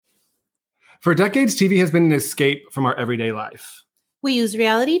For decades, TV has been an escape from our everyday life. We use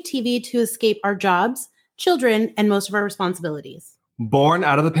reality TV to escape our jobs, children, and most of our responsibilities. Born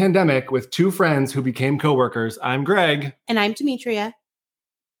out of the pandemic with two friends who became coworkers, I'm Greg. And I'm Demetria.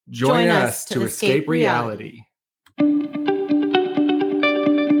 Join us to escape reality.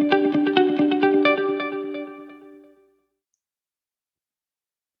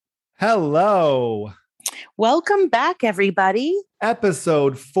 Hello. Welcome back, everybody.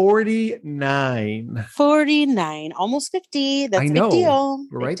 Episode 49. 49, almost 50. That's a big deal.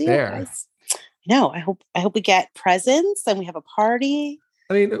 We're right there. Guys. No, I hope we get presents and we have a party.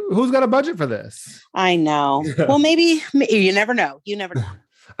 I mean, who's got a budget for this? I know. Well, maybe you never know. You never know.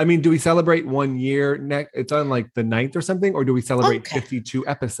 I mean, do we celebrate 1 year next? It's on like the 9th or something, or do we celebrate 52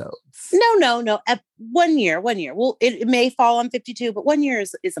 episodes? No. 1 year. Well, it may fall on 52, but 1 year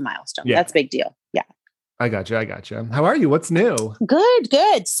is a milestone. Yeah. That's a big deal. Yeah. I gotcha. How are you? What's new?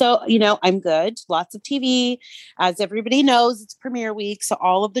 Good. So, I'm good. Lots of TV. As everybody knows, it's premiere week. So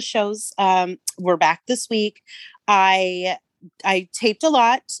all of the shows were back this week. I taped a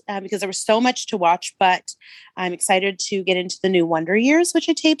lot because there was so much to watch, but I'm excited to get into the new Wonder Years, which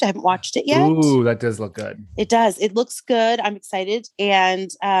I taped. I haven't watched it yet. Ooh, that does look good. It does. It looks good. I'm excited.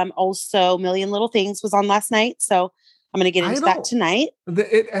 And also Million Little Things was on last night. So I'm going to get into that tonight.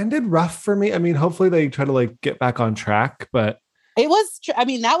 It ended rough for me. I mean, hopefully they try to get back on track, but it was,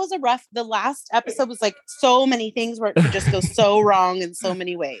 that was the last episode was so many things where it could just go so wrong in so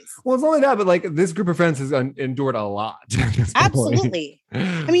many ways. Well, it's only that, but this group of friends has endured a lot. Absolutely.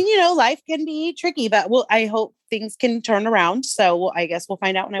 I mean, life can be tricky, but I hope things can turn around. So I guess we'll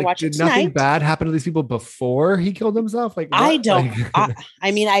find out when I watch it tonight. Did nothing bad happen to these people before he killed himself? I don't.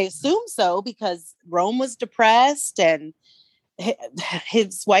 I assume so because Rome was depressed and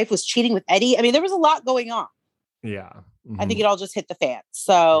his wife was cheating with Eddie. I mean, there was a lot going on. Yeah. Mm-hmm. I think it all just hit the fan.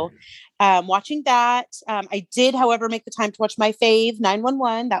 So watching that, I did, however, make the time to watch my fave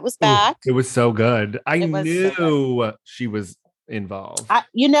 911. That was back. It was so good. I knew she was involved.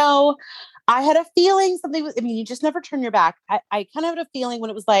 I had a feeling something was, you just never turn your back. I kind of had a feeling when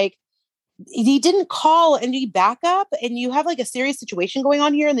it was he didn't call and you back up and you have a serious situation going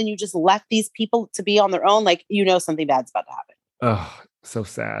on here. And then you just left these people to be on their own. Something bad's about to happen. Oh, so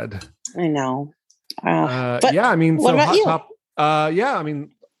sad. I know. What about you?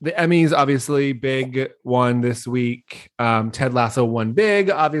 The Emmys obviously big one this week. Ted Lasso won big.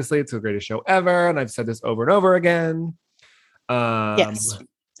 Obviously, it's the greatest show ever, and I've said this over and over again. Yes,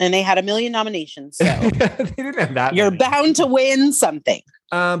 and they had 1 million nominations. So they didn't have that. You're bound to win something.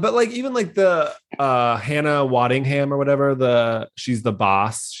 But even the Hannah Waddingham or whatever, she's the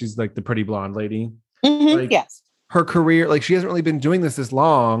boss. She's the pretty blonde lady. Mm-hmm, yes. Her career, she hasn't really been doing this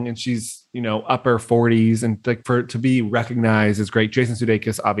long, and she's, upper 40s, and to be recognized is great. Jason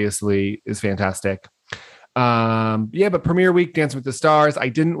Sudeikis obviously is fantastic. But premiere week, Dancing with the Stars, I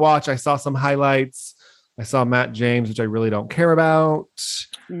didn't watch. I saw some highlights. I saw Matt James, which I really don't care about.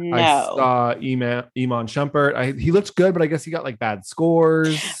 No. I saw Iman Shumpert. He looked good, but I guess he got bad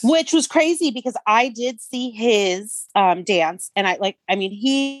scores, which was crazy because I did see his dance, and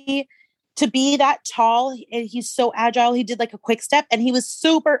he. To be that tall, and he's so agile. He did a quick step, and he was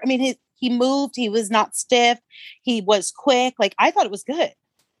super. He moved. He was not stiff. He was quick. I thought it was good.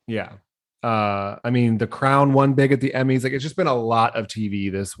 Yeah. The Crown won big at the Emmys. It's just been a lot of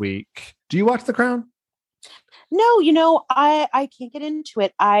TV this week. Do you watch The Crown? No, I can't get into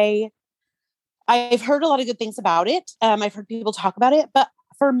it. I've heard a lot of good things about it. I've heard people talk about it, but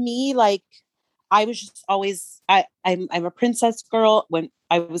for me, I was just always, I'm a princess girl. When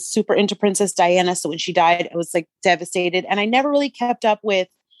I was super into Princess Diana. So when she died, I was devastated. And I never really kept up with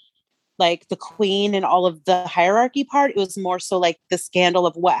the queen and all of the hierarchy part. It was more so the scandal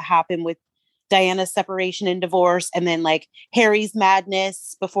of what happened with Diana's separation and divorce. And then Harry's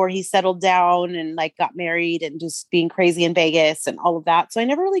madness before he settled down and got married and just being crazy in Vegas and all of that. So I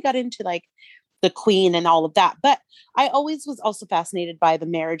never really got into the queen and all of that. But I always was also fascinated by the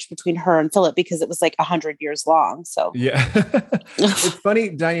marriage between her and Philip because it was 100 years long. So yeah, it's funny.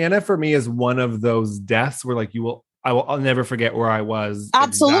 Diana for me is one of those deaths where I'll never forget where I was.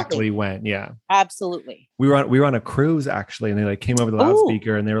 Absolutely. Exactly when. Yeah, absolutely. We were on a cruise actually. And they came over the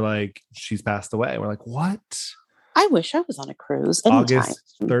loudspeaker and they were she's passed away. And we're what? I wish I was on a cruise. Anytime.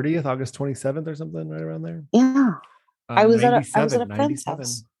 August 30th, August 27th or something right around there. Yeah. I was at a friend's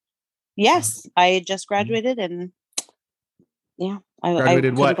house. Yes, I had just graduated, and I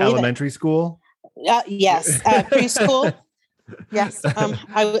graduated. What elementary school? Yes, preschool. Yes,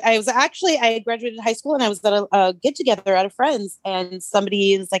 I graduated high school, and I was at a get together at a friend's, and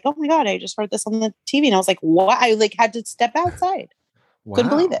somebody was like, "Oh my god, I just heard this on the TV," and I was like, "What?" I had to step outside. Wow. Couldn't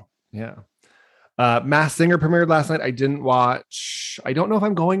believe it. Yeah. Masked Singer premiered last night. I didn't watch. I don't know if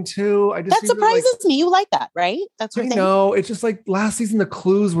I'm going to. I just That surprises me. You like that, right? That's your I thing. know. It's just like last season, the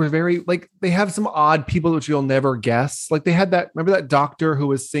clues were very like they have some odd people which you'll never guess. Like they had that. Remember that doctor who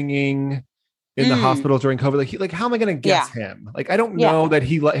was singing in the hospital during COVID? Like how am I going to guess him? Like I don't know that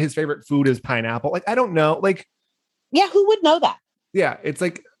his favorite food is pineapple. Like I don't know. Like who would know that? Yeah, it's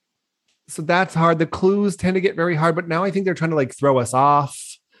like so that's hard. The clues tend to get very hard, but now I think they're trying to like throw us off.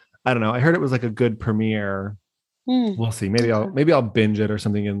 I don't know. I heard it was like a good premiere. We'll see. Maybe I'll binge it or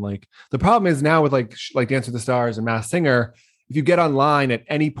something. And like the problem is now with like Dance with the Stars and Masked Singer, if you get online at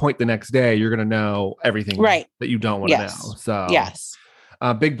any point the next day, you're gonna know everything that you don't want to know. So yes.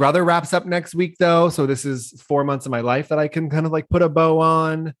 Big Brother wraps up next week though. So this is 4 months of my life that I can kind of like put a bow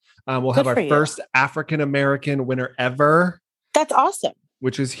on. We'll have our first African-American winner ever. That's awesome.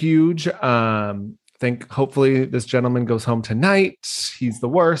 Which is huge. Hopefully this gentleman goes home tonight. He's the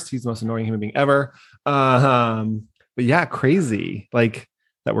worst. He's the most annoying human being ever. But yeah, crazy. Like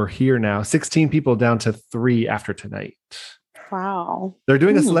that we're here now. 16 people down to 3 after tonight. Wow. They're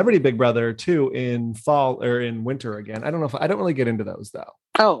doing a Celebrity Big Brother too in fall or in winter again. I don't know if I don't really get into those though.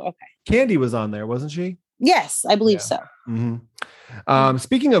 Oh, okay. Candy was on there, wasn't she? Yes, I believe so. Mm-hmm.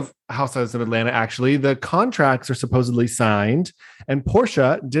 Speaking of Housewives of Atlanta, actually, the contracts are supposedly signed, and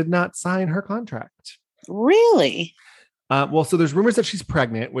Portia did not sign her contract. Really? Well, so there's rumors that she's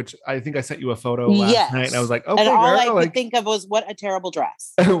pregnant, which I think I sent you a photo last night, and I was like, okay, and all girl, I could think of was what a terrible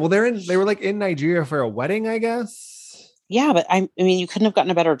dress. Well, they were like in Nigeria for a wedding, I guess. Yeah, but I mean, you couldn't have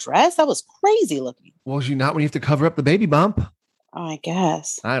gotten a better dress. That was crazy looking. Well, is she not when you have to cover up the baby bump? Oh, I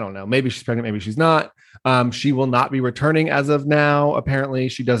guess. I don't know. Maybe she's pregnant. Maybe she's not. She will not be returning as of now. Apparently,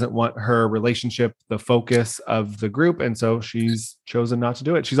 she doesn't want her relationship the focus of the group. And so she's chosen not to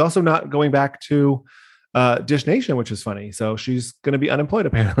do it. She's also not going back to Dish Nation, which is funny. So she's going to be unemployed,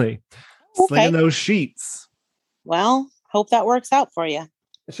 apparently. Okay. Slinging those sheets. Well, hope that works out for you.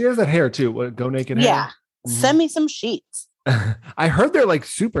 She has that hair too. What, go naked hair? Yeah. Mm-hmm. Send me some sheets. I heard they're like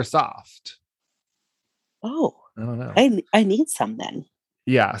super soft. Oh. I don't know. I need some then.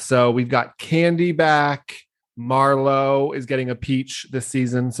 Yeah. So we've got Candy back. Marlo is getting a peach this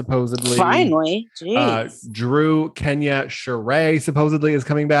season, supposedly. Finally. Drew, Kenya, Sheree supposedly is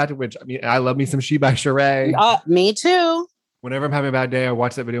coming back, which I mean, I love me some She by Sheree. Me too. Whenever I'm having a bad day, I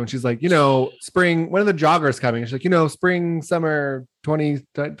watch that video and she's like, spring, when are the joggers coming? She's like, spring, summer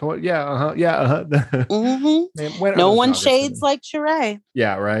 2020. Yeah. Mm-hmm. Man, no one shades coming? Like Sheree.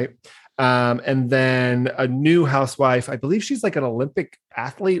 Yeah. Right. And then a new housewife, I believe she's like an Olympic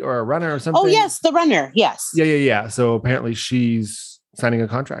athlete or a runner or something. Oh, yes, the runner. Yes. Yeah. So apparently she's signing a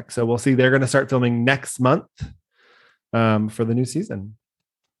contract. So we'll see. They're going to start filming next month for the new season.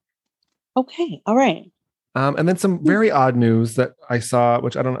 Okay. All right. And then some very odd news that I saw,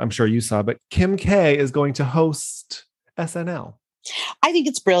 which I'm sure you saw, but Kim K is going to host SNL. I think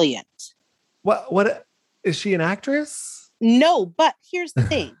it's brilliant. What is she an actress? No, but here's the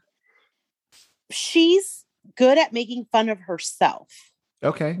thing. She's good at making fun of herself.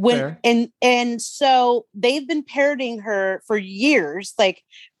 Okay. Fair. And so they've been parroting her for years, like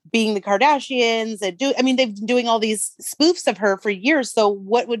being the Kardashians and they've been doing all these spoofs of her for years. So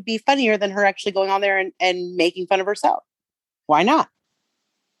what would be funnier than her actually going on there and making fun of herself? Why not?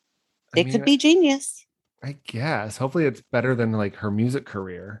 It could be genius. I guess. Hopefully it's better than like her music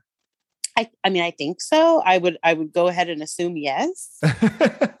career. I think so. I would go ahead and assume yes.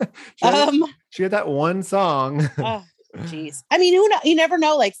 She had that one song. Oh, geez. I mean, you never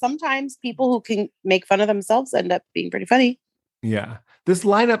know. Like sometimes people who can make fun of themselves end up being pretty funny. Yeah. This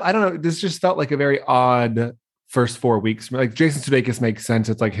lineup, I don't know. This just felt like a very odd first 4 weeks. Like Jason Sudeikis makes sense.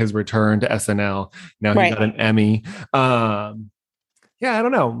 It's like his return to SNL. Now he got an Emmy. Yeah, I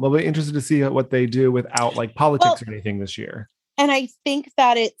don't know. We'll be interested to see what they do without like politics or anything this year. And I think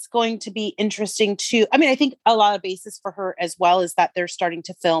that it's going to be interesting too. I mean, I think a lot of basis for her as well is that they're starting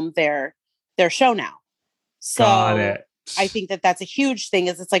to film their show now. So got it. I think that that's a huge thing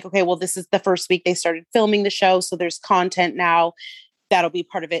is it's like, okay, well, this is the first week they started filming the show. So there's content now that'll be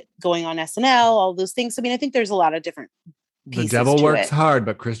part of it going on SNL, all those things. I mean, I think there's a lot of different pieces. The devil works hard,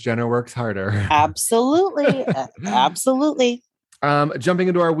 but Kris Jenner works harder. Absolutely. Absolutely. Jumping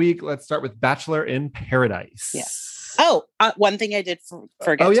into our week, let's start with Bachelor in Paradise. Yes. Oh, one thing I did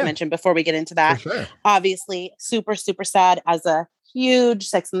forget to mention before we get into that. Sure. Obviously, super, super sad as a huge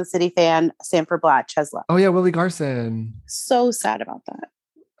Sex and the City fan, Sanford Blatch has left. Oh, yeah. Willie Garson. So sad about that.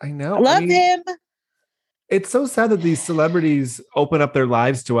 I know. I love him. It's so sad that these celebrities open up their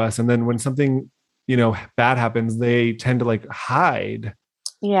lives to us. And then when something, bad happens, they tend to like hide.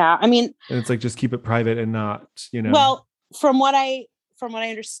 Yeah. I mean, and it's like, just keep it private and not, Well, from what from what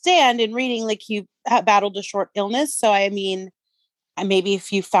I understand in reading, like he battled a short illness. So I mean, maybe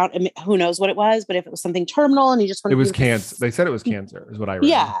if you found, who knows what it was, but if it was something terminal and he just wanted It was to cancer. They said it was cancer, is what I read.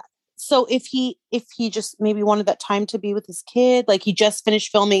 Yeah. So if he just maybe wanted that time to be with his kid, like he just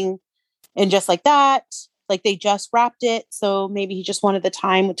finished filming and just like that, like they just wrapped it. So maybe he just wanted the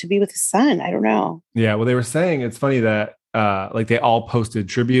time to be with his son. I don't know. Yeah. Well, they were saying it's funny that like they all posted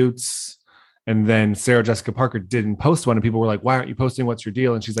tributes. And then Sarah Jessica Parker didn't post one, and people were like, "Why aren't you posting? What's your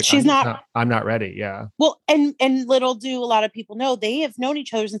deal?" And she's like, I'm not ready." Yeah. Well, and little do a lot of people know they have known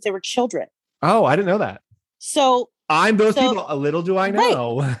each other since they were children. Oh, I didn't know that. So I'm those people. A little do I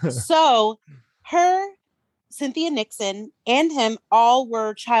know. Right. So her, Cynthia Nixon, and him all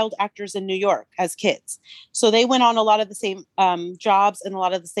were child actors in New York as kids. So they went on a lot of the same jobs and a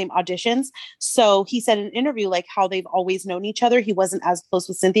lot of the same auditions. So he said in an interview, like how they've always known each other. He wasn't as close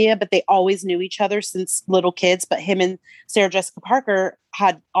with Cynthia, but they always knew each other since little kids. But him and Sarah Jessica Parker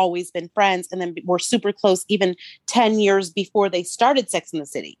had always been friends and then were super close even 10 years before they started Sex and the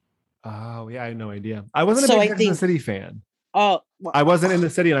City. Oh, yeah. I had no idea. I wasn't a big Sex and the City fan. Oh, well, I wasn't in the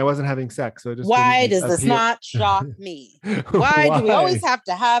city and I wasn't having sex. So it just why does this not shock me? Why do we always have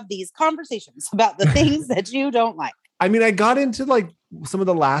to have these conversations about the things that you don't like? I mean, I got into like some of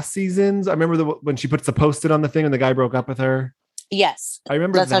the last seasons. I remember when she puts the Post-it on the thing and the guy broke up with her. Yes. I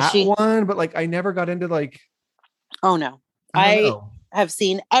remember that one, but like I never got into like. Oh, no. I have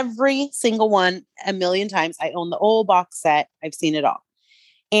seen every single one a million times. I own the old box set. I've seen it all.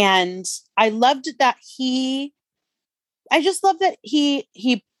 And I loved that I just love that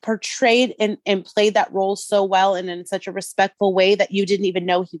he portrayed and played that role so well and in such a respectful way that you didn't even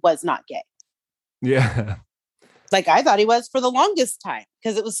know he was not gay. Yeah. Like I thought he was for the longest time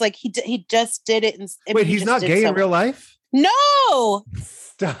because it was like he just did it. Wait, he's not gay in real life? No.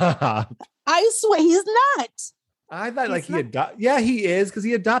 Stop. I swear he's not. I thought like he adopted. Yeah, he is because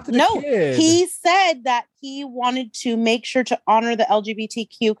he adopted a kid. He said that he wanted to make sure to honor the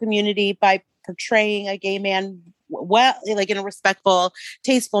LGBTQ community by portraying a gay man well, like in a respectful,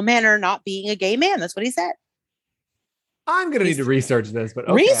 tasteful manner, not being a gay man. That's what he said. I'm going to need to research this, but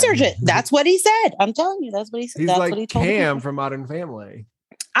okay. Research it. That's what he said. I'm telling you, that's what he said. He's that's like what he told Cam me. from Modern Family.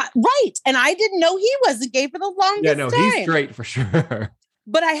 Right. And I didn't know he wasn't gay for the longest time. He's straight for sure.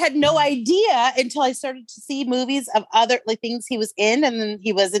 But I had no idea until I started to see movies of other like things he was in, and then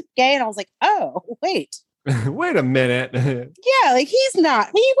he wasn't gay. And I was like, oh, wait. Wait a minute. Yeah, like he's not.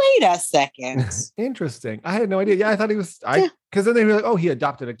 Wait a second. Interesting. I had no idea. Yeah, I thought he was. Because then they were like, oh, he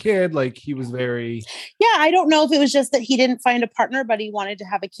adopted a kid. Like he was very. Yeah, I don't know if it was just that he didn't find a partner, but he wanted to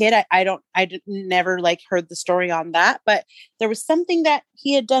have a kid. I never like heard the story on that, but there was something that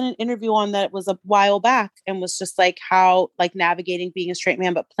he had done an interview on that was a while back and was just like how like navigating being a straight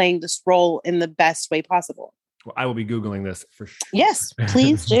man, but playing this role in the best way possible. Well, I will be Googling this for sure. Yes,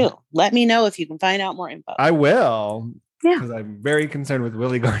 please do. Let me know if you can find out more info. I will. Yeah. Because I'm very concerned with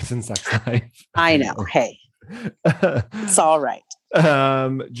Willie Garson's sex life. I know. Hey, it's all right.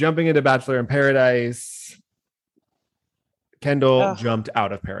 Jumping into Bachelor in Paradise. Kendall jumped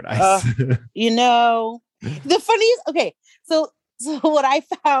out of paradise. You know, the funniest. Okay. So what I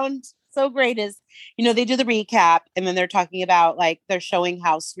found so great is, you know, they do the recap and then they're talking about like they're showing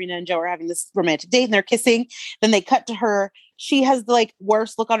how Serena and Joe are having this romantic date and they're kissing. Then they cut to her. She has the like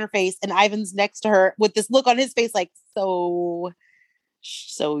worst look on her face and Ivan's next to her with this look on his face like, so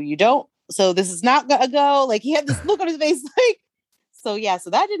you don't. So this is not gonna go. Like he had this look on his face like, so yeah, so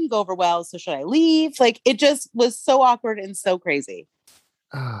that didn't go over well. So should I leave? Like it just was so awkward and so crazy.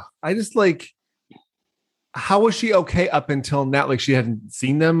 I just like, how was she okay up until now? Like she hadn't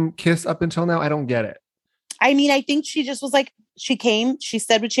seen them kiss up until now. I don't get it. I mean, I think she just was like, she came, she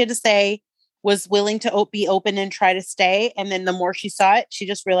said what she had to say, was willing to be open and try to stay. And then the more she saw it, she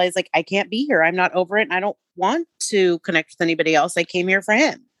just realized like, I can't be here. I'm not over it. And I don't want to connect with anybody else. I came here for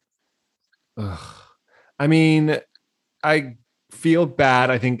him. Ugh. I mean, I feel bad.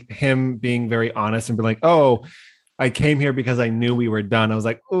 I think him being very honest and be like, oh, I came here because I knew we were done. I was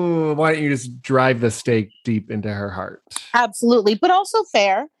like, oh, why don't you just drive the stake deep into her heart? Absolutely. But also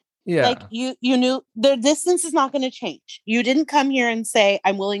fair. Yeah. Like you knew the distance is not going to change. You didn't come here and say,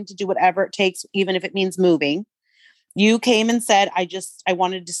 I'm willing to do whatever it takes, even if it means moving. You came and said, I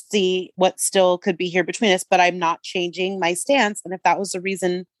wanted to see what still could be here between us, but I'm not changing my stance. And if that was the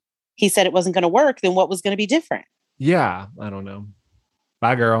reason he said it wasn't going to work, then what was going to be different? Yeah. I don't know.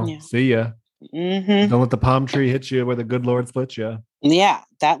 Bye, girl. Yeah. See ya. Mm-hmm. Don't let the palm tree hit you where the good Lord split you. Yeah,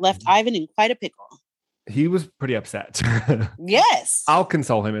 that left Ivan in quite a pickle. He was pretty upset. Yes. I'll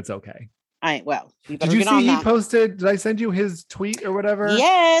console him. It's okay. Did you see he posted? Did I send you his tweet or whatever?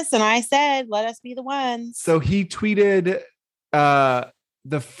 Yes. And I said, let us be the ones. So he tweeted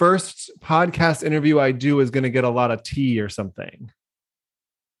the first podcast interview I do is going to get a lot of tea or something.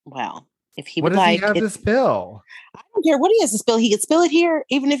 Well, if he What would does like, he have to spill? I don't care what he has to spill. He can spill it here,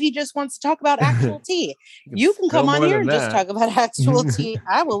 even if he just wants to talk about actual tea. You can come on here and just talk about actual tea.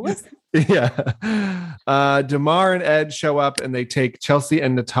 I will listen. Yeah. Damar and Ed show up and they take Chelsea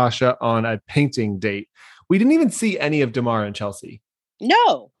and Natasha on a painting date. We didn't even see any of Damar and Chelsea.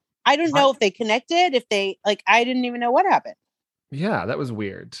 No, I don't know if they connected, if they like, I didn't even know what happened. Yeah, that was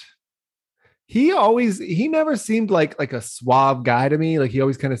weird. He never seemed like a suave guy to me. Like he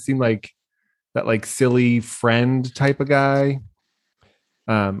always kind of seemed like that like silly friend type of guy.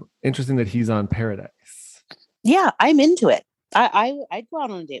 Interesting that he's on Paradise. Yeah, I'm into it. I'd go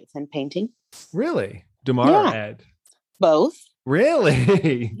out on a date with him painting. Really? Damar or Ed? Both.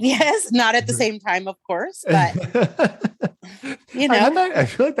 Really? Yes, not at the same time, of course, but you know. I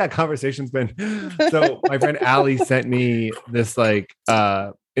feel like that conversation's been so my friend Allie sent me this like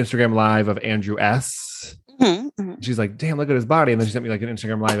Instagram live of Andrew S. Mm-hmm. She's like, damn, look at his body. And then she sent me like an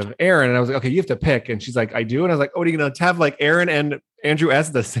Instagram live of Aaron. And I was like, okay, you have to pick. And she's like, I do. And I was like, oh, what are you going to have like Aaron and Andrew S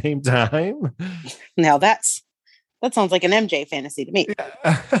at the same time? Now that sounds like an MJ fantasy to me.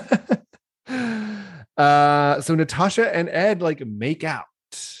 So Natasha and Ed like make out.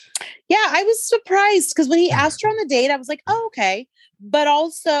 Yeah, I was surprised because when he asked her on the date, I was like, oh, okay. But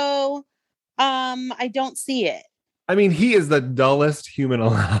also, I don't see it. I mean, he is the dullest human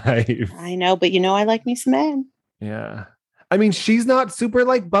alive. I know, but I like me some Ed. Yeah. I mean, she's not super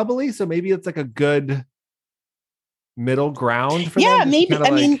like bubbly, so maybe it's like a good middle ground for them. Yeah, maybe.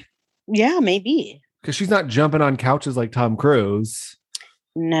 I mean, yeah, maybe. Because she's not jumping on couches like Tom Cruise.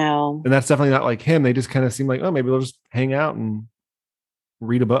 No. And that's definitely not like him. They just kind of seem like, oh, maybe they'll just hang out and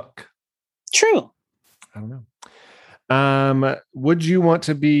read a book. True. I don't know. Would you want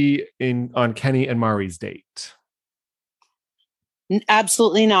to be on Kenny and Mari's date?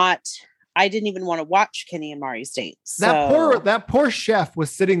 Absolutely not. I didn't even want to watch Kenny and Mari's date. So. That poor chef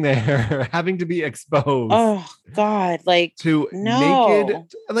was sitting there having to be exposed. Oh God! Like to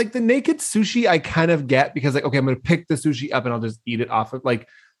naked, like the naked sushi. I kind of get because like, okay, I'm going to pick the sushi up and I'll just eat it off of like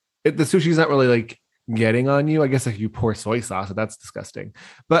the sushi's not really like getting on you. I guess if you pour soy sauce, that's disgusting.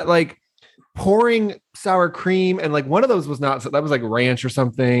 But like pouring sour cream and like one of those was not. So that was like ranch or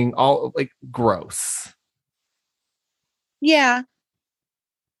something. All like gross. Yeah.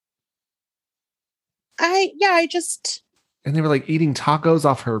 And they were like eating tacos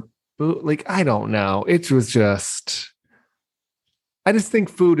off her food. Like, I don't know. It was just, I just think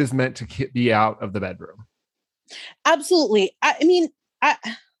food is meant to be out of the bedroom. Absolutely. I mean, I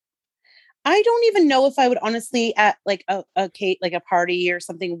don't even know if I would honestly at like a party or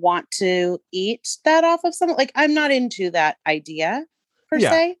something want to eat that off of someone. Like, I'm not into that idea per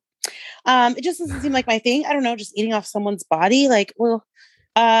se. It just doesn't seem like my thing. I don't know, just eating off someone's body. Like, well,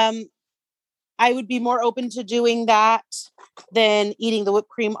 I would be more open to doing that than eating the whipped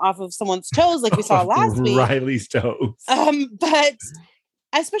cream off of someone's toes, like we saw last week. Riley's toes. But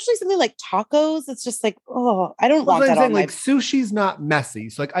especially something like tacos, it's just like, oh, I don't want that on like sushi's not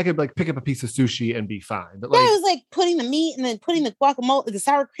messy, so like I could like pick up a piece of sushi and be fine. But like, it was like putting the meat and then putting the guacamole, the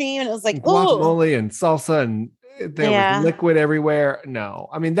sour cream, and it was like guacamole and salsa and. There was liquid everywhere. No,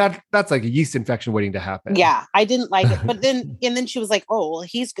 I mean that's like a yeast infection waiting to happen. Yeah, I didn't like it. But then she was like, "Oh, well,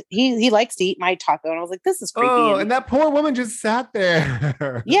 he likes to eat my taco," and I was like, "This is creepy." Oh, and that poor woman just sat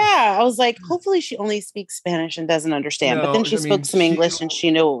there. Yeah, I was like, hopefully she only speaks Spanish and doesn't understand. But then she spoke some English and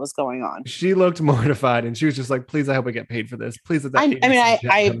she knew what was going on. She looked mortified and she was just like, "Please, I hope I get paid for this. Please."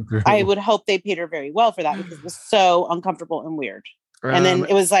 I would hope they paid her very well for that because it was so uncomfortable and weird. And then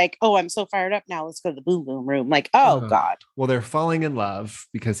it was like, oh, I'm so fired up now. Let's go to the boom boom room. Like, oh God. Well, they're falling in love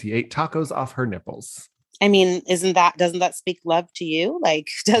because he ate tacos off her nipples. I mean, doesn't that speak love to you? Like,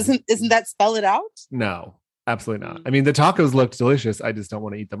 isn't that spell it out? No, absolutely not. I mean, the tacos looked delicious. I just don't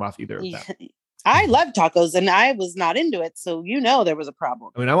want to eat them off either of them. I love tacos and I was not into it. So, there was a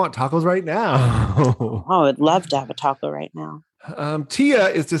problem. I mean, I want tacos right now. Oh, I'd love to have a taco right now. Tia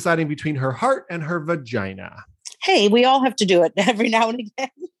is deciding between her heart and her vagina. Hey, we all have to do it every now and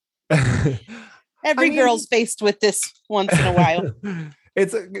again. Every girl's faced with this once in a while.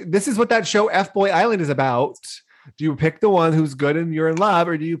 This is what that show F-Boy Island is about. Do you pick the one who's good and you're in love,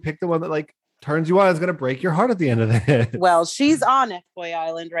 or do you pick the one that like turns you on and is going to break your heart at the end of it? Well, she's on F-Boy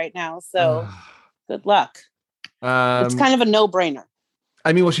Island right now, so good luck. It's kind of a no-brainer.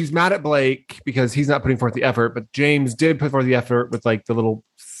 I mean, well, she's mad at Blake because he's not putting forth the effort, but James did put forth the effort with like the little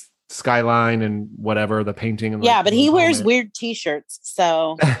skyline and whatever, the painting. And but he wears weird t-shirts,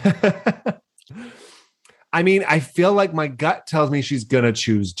 so. I mean, I feel like my gut tells me she's gonna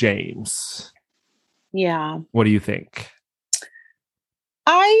choose James. Yeah. What do you think?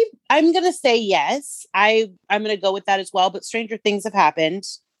 I'm gonna say yes. I'm gonna go with that as well. But stranger things have happened.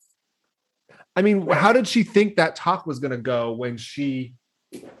 I mean, how did she think that talk was going to go when she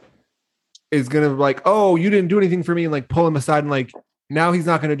is going to like, oh, you didn't do anything for me, and like pull him aside and like, now he's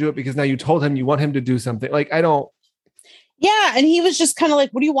not going to do it because now you told him you want him to do something. Like, I don't. Yeah. And he was just kind of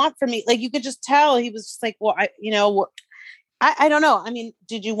like, what do you want from me? Like, you could just tell he was just like, well, I don't know. I mean,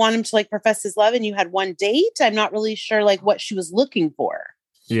 did you want him to like profess his love and you had one date? I'm not really sure like what she was looking for.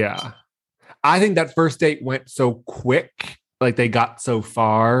 Yeah. I think that first date went so quick. Like they got so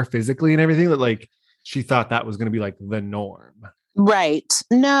far physically and everything that like she thought that was going to be like the norm. Right.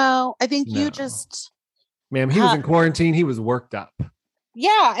 No, I think No. you just. Ma'am, he was in quarantine. He was worked up.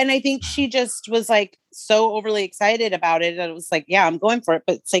 Yeah. And I think she just was like so overly excited about it. And it was like, yeah, I'm going for it.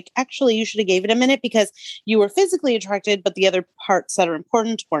 But it's like, actually, you should have gave it a minute because you were physically attracted, but the other parts that are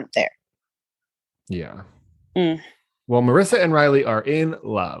important weren't there. Yeah. Mm. Well, Marissa and Riley are in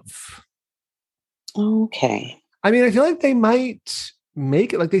love. Okay. I mean, I feel like they might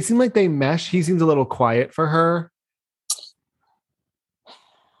make it. Like they seem like they mesh. He seems a little quiet for her.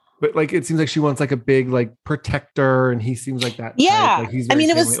 But like it seems like she wants like a big like protector, and he seems like that. Yeah, type. Like he's very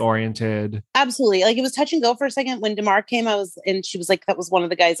family oriented. Absolutely. Like it was touch and go for a second when DeMar came. And she was like, that was one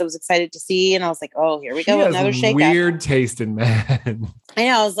of the guys I was excited to see, and I was like, oh, here we go, another shake. Weird taste in men. I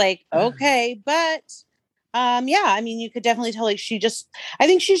know. I was like, okay, but yeah. I mean, you could definitely tell. Like I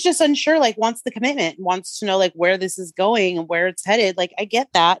think she's just unsure. Like wants the commitment, wants to know like where this is going and where it's headed. Like I get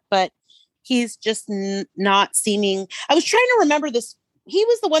that, but he's just not seeming. I was trying to remember this. He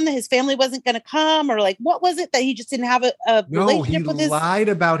was the one that his family wasn't going to come, or like, what was it that he just didn't have a relationship with his? No, he lied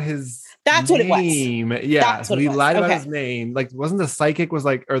about his That's name. What it was. Yeah, That's what he it was. lied about his name. Like, wasn't the psychic was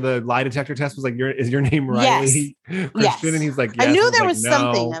like, or the lie detector test was like, is your name Riley Christian? Yes. And he's like, yes. I knew there like, was no.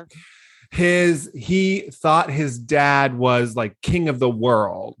 something. He thought his dad was like king of the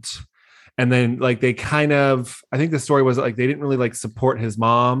world. And then like they kind of, I think the story was like, they didn't really like support his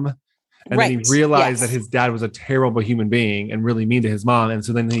mom. And then he realized that his dad was a terrible human being and really mean to his mom. And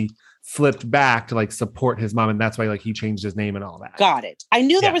so then he flipped back to like support his mom. And that's why like he changed his name and all that. Got it. I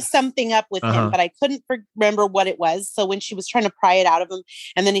knew there was something up with him, but I couldn't remember what it was. So when she was trying to pry it out of him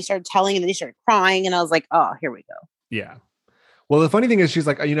and then he started telling and then he started crying and I was like, oh, here we go. Yeah. Well, the funny thing is she's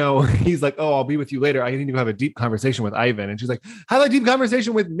like, he's like, oh, I'll be with you later. I need to have a deep conversation with Ivan. And she's like, have a deep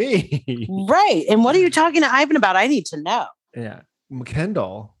conversation with me. Right. And what are you talking to Ivan about? I need to know. Yeah.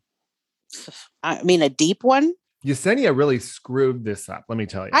 Kendall. I mean, a deep one. Yesenia really screwed this up. Let me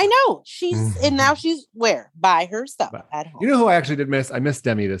tell you. I know and now she's where? By herself at home. You know who I actually did miss? I missed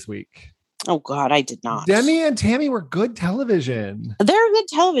Demi this week. Oh God, I did not. Demi and Tammy were good television. They're good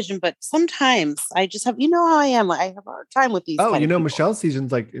television, but sometimes I just have, how I am. I have a hard time with these. Oh, Michelle's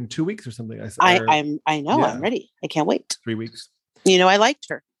season's like in 2 weeks or something. I know. Yeah. I'm ready. I can't wait. 3 weeks. I liked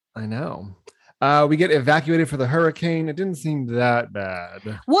her. I know. We get evacuated for the hurricane. It didn't seem that bad.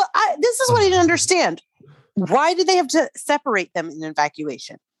 Well, this is what I didn't understand. Why did they have to separate them in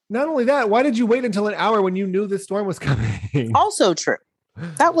evacuation? Not only that, why did you wait until an hour when you knew the storm was coming? Also true.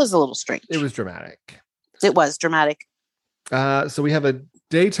 That was a little strange. It was dramatic. It was dramatic. So we have a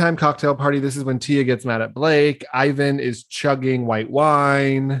daytime cocktail party. This is when Tia gets mad at Blake. Ivan is chugging white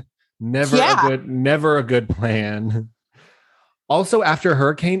wine. Never a good plan. Also, after a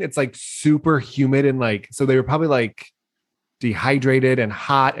hurricane, it's like super humid and like, so they were probably like dehydrated and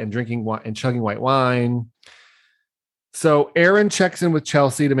hot and drinking and chugging white wine. So Aaron checks in with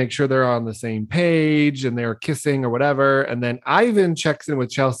Chelsea to make sure they're on the same page and they're kissing or whatever. And then Ivan checks in with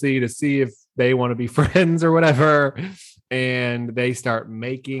Chelsea to see if they want to be friends or whatever. And they start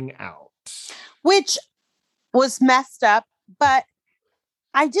making out. Which was messed up, but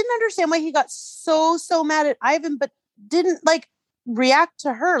I didn't understand why he got so mad at Ivan, but didn't like react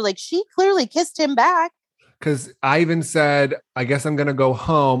to her. Like she clearly kissed him back. Because Ivan said, I guess I'm going to go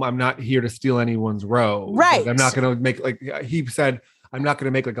home. I'm not here to steal anyone's rose. Right. Like, I'm not going to make he said, I'm not going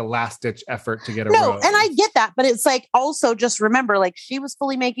to make like a last ditch effort to get a rose. And I get that. But it's like, also just remember, like she was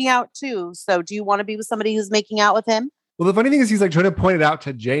fully making out too. So do you want to be with somebody who's making out with him? Well, the funny thing is he's like trying to point it out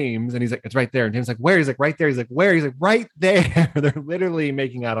to James and he's like, it's right there. And James is like, where? He's like, right there. He's like, where? He's like, right there. They're literally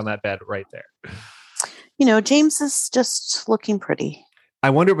making out on that bed right there. James is just looking pretty. I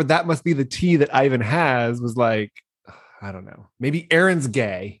wonder, but that must be the tea that Ivan has was like, I don't know. Maybe Aaron's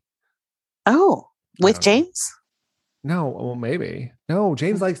gay. Oh, with James? No, well, maybe. No,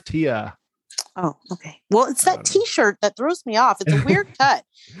 James likes Tia. Oh, okay. Well, it's that T-shirt that throws me off. It's a weird cut.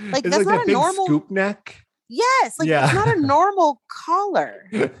 Like that's not a normal scoop neck. Yes, it's not a normal collar.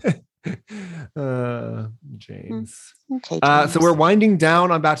 James. Okay. James. So we're winding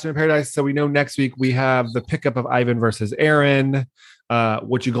down on Bachelor in Paradise. So we know next week we have the pickup of Ivan versus Aaron.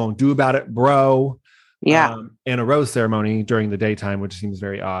 What you gonna do about it, bro? Yeah. And a rose ceremony during the daytime, which seems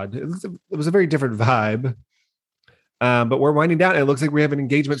very odd. It was a very different vibe. But we're winding down. It looks like we have an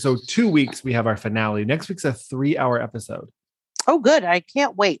engagement. So 2 weeks, we have our finale. Next week's a 3-hour episode. Oh, good. I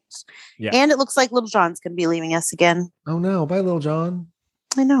can't wait. Yeah. And it looks like Little John's going to be leaving us again. Oh no. Bye, Little John.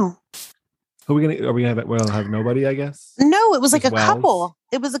 I know. Are we gonna have we'll have nobody, I guess? No, it was like Just a Wells? couple.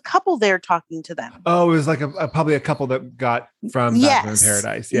 It was a couple there talking to them. Oh, it was like probably a couple that got from Bachelor in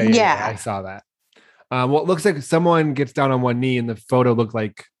Paradise. Yeah. I saw that. Well, it looks like someone gets down on one knee and the photo looked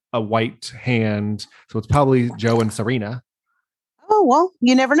like a white hand. So it's probably Joe and Serena. Oh, well,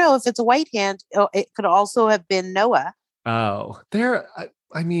 you never know if it's a white hand. Oh, it could also have been Noah. Oh,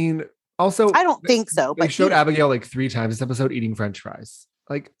 I mean, also, I don't think so. They But showed Abigail like 3 times this episode eating French fries.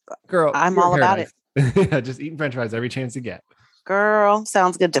 Like, girl, I'm you're all in about it. paradise. Yeah, just eating French fries every chance you get. Girl,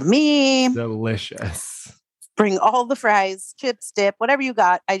 sounds good to me. Delicious. Bring all the fries, chips, dip, whatever you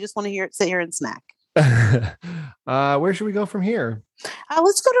got. I just want to sit here and snack. Where should we go from here?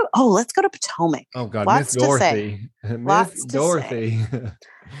 Let's go to Potomac. Oh God, Lots Miss to say. Dorothy. Lots Miss to Dorothy.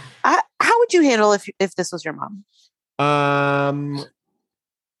 How would you handle if this was your mom?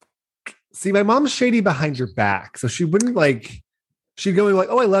 See, my mom's shady behind your back, so she wouldn't like. She'd go like,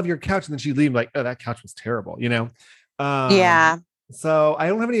 "Oh, I love your couch," and then she'd leave like, "Oh, that couch was terrible," you know. Yeah. So I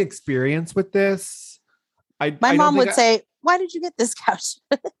don't have any experience with this. My mom would say, "Why did you get this couch?"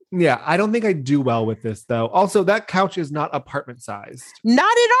 Yeah, I don't think I do well with this though. Also, that couch is not apartment sized.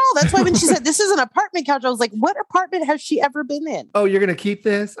 Not at all. That's why when she said this is an apartment couch, I was like, "What apartment has she ever been in?" Oh, you're gonna keep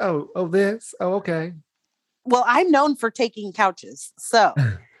this? Oh, this? Oh, okay. Well, I'm known for taking couches, so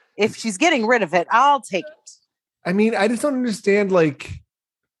if she's getting rid of it, I'll take it. I mean, I just don't understand. Like,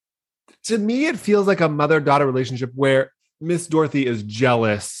 to me, it feels like a mother-daughter relationship where Miss Dorothy is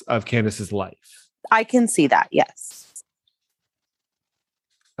jealous of Candace's life. I can see that. Yes.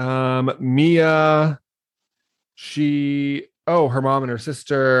 Mia, her mom and her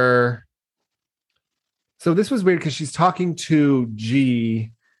sister. So this was weird because she's talking to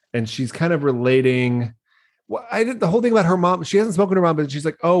G and she's kind of relating. Well, I did the whole thing about her mom. She hasn't spoken to her mom, but she's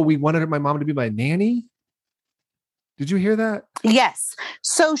like, "Oh, we wanted my mom to be my nanny." Did you hear that? Yes.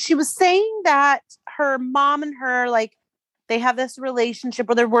 So she was saying that her mom and her, like, they have this relationship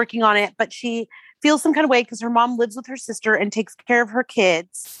where they're working on it, but she feels some kind of way because her mom lives with her sister and takes care of her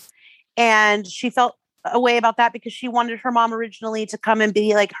kids. And she felt a way about that because she wanted her mom originally to come and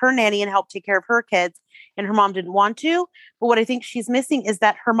be like her nanny and help take care of her kids. And her mom didn't want to. But what I think she's missing is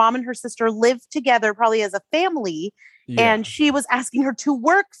that her mom and her sister live together probably as a family. Yeah. And she was asking her to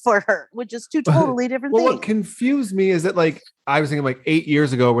work for her, which is two totally different things. What confused me is that, like, I was thinking like 8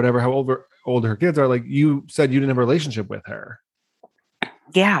 years ago, or whatever, how old her kids are. Like, you said you didn't have a relationship with her.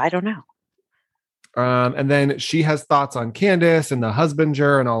 Yeah, I don't know. And then she has thoughts on Candace and the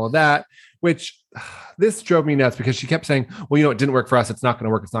husbander and all of that, which this drove me nuts because she kept saying, well, it didn't work for us. It's not going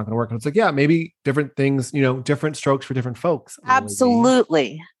to work. It's not going to work. And it's like, yeah, maybe different things, different strokes for different folks.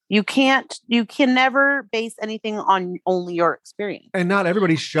 Absolutely. You can never base anything on only your experience. And not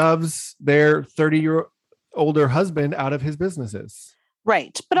everybody shoves their 30-year older husband out of his businesses.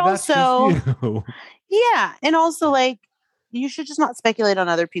 Right. But also, yeah. And also, like, you should just not speculate on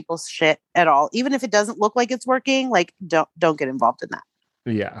other people's shit at all. Even if it doesn't look like it's working, like, don't get involved in that.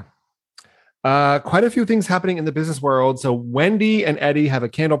 Yeah. Quite a few things happening in the business world. So Wendy and Eddie have a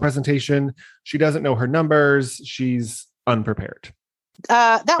candle presentation. She doesn't know her numbers. She's unprepared.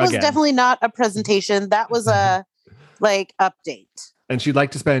 That was definitely not a presentation. That was a update. And she'd like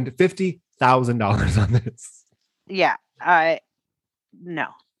to spend $50,000 on this. Yeah. No.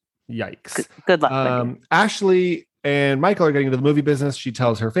 Yikes. Good luck. Ashley and Michael are getting into the movie business. She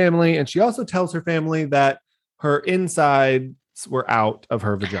tells her family, and she also tells her family that her insides were out of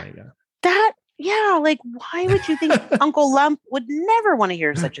her vagina. Yeah, like, why would you think Uncle Lump would never want to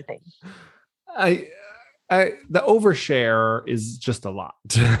hear such a thing? The overshare is just a lot.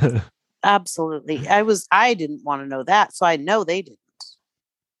 Absolutely. I didn't want to know that, so I know they didn't.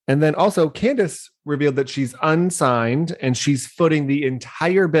 And then also Candace revealed that she's unsigned and she's footing the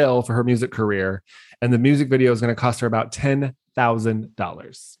entire bill for her music career. And the music video is going to cost her about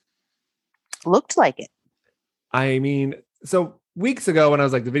 $10,000. Looked like it. I mean, so weeks ago when I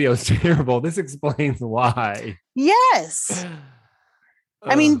was like, the video is terrible, this explains why. Yes.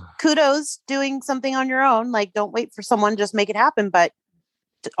 I mean, kudos doing something on your own. Like, don't wait for someone, just make it happen. But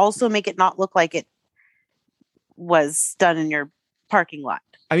to also make it not look like it was done in your parking lot.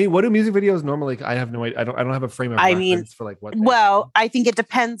 I mean, what do music videos normally? I have no idea. I don't have a frame of reference for like what. Well, I think it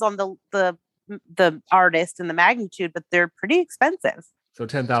depends on the artist and the magnitude, but they're pretty expensive. So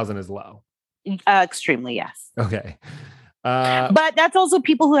 10,000 is low. Extremely, yes. Okay. But that's also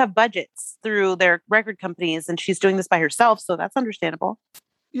people who have budgets through their record companies, and she's doing this by herself, so that's understandable.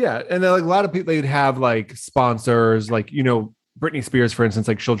 Yeah, and then like a lot of people, they'd have like sponsors, like Britney Spears, for instance,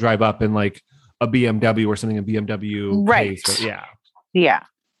 like she'll drive up in like a BMW or something, a BMW Right. case, Yeah.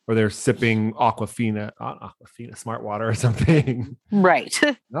 or they're sipping Aquafina, smart water or something. Right.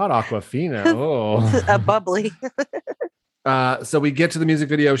 Not Aquafina. Oh, A bubbly. So we get to the music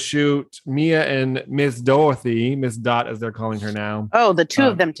video shoot. Mia and Miss Dorothy, Miss Dot as they're calling her now. Oh, the two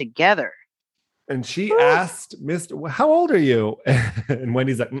of them together. And she asked Miss, how old are you? And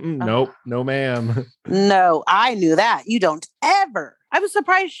Wendy's like, nope, no ma'am. No, I knew that. You don't ever. I was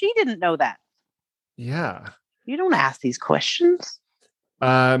surprised she didn't know that. Yeah. You don't ask these questions.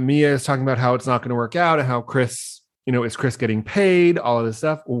 Mia is talking about how it's not going to work out and how Chris, is Chris getting paid? All of this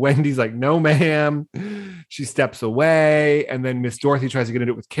stuff. Wendy's like, no, ma'am. She steps away. And then Miss Dorothy tries to get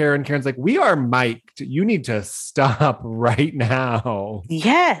into it with Karen. Karen's like, we are mic'd. You need to stop right now.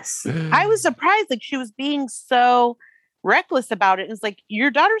 Yes. I was surprised. Like, she was being so reckless about it. It's like,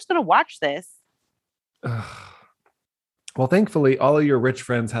 your daughter's going to watch this. Well, thankfully, all of your rich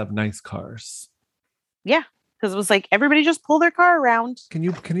friends have nice cars. Yeah. Because it was like, everybody just pull their car around. Can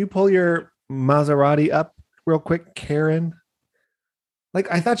you pull your Maserati up real quick, Karen? Like,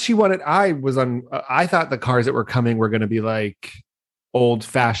 I thought I thought the cars that were coming were going to be like old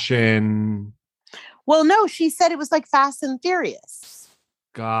fashioned. Well, no, she said it was like Fast and Furious.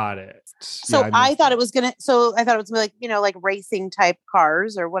 Got it. So yeah, I thought it was going to be like, like racing type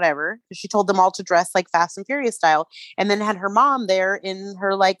cars or whatever. She told them all to dress like Fast and Furious style, and then had her mom there in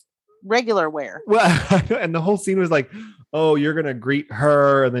her like regular wear. Well, and the whole scene was like, oh, you're going to greet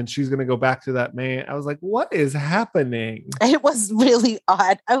her and then she's going to go back to that man. I was like, what is happening? It was really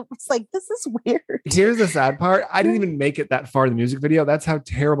odd. I was like, this is weird. Here's the sad part. I didn't even make it that far in the music video. That's how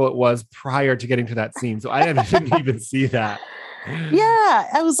terrible it was prior to getting to that scene. So I didn't even see that. Yeah.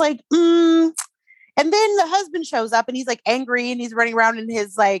 I was like, And then the husband shows up and he's like angry and he's running around in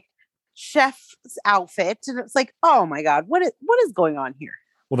his like chef's outfit. And it's like, oh my God, what is going on here?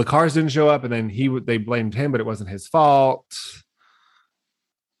 Well, the cars didn't show up, and then they blamed him, but it wasn't his fault.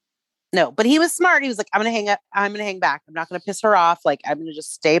 No, but he was smart. He was like, I'm going to hang back. I'm not going to piss her off. Like, I'm going to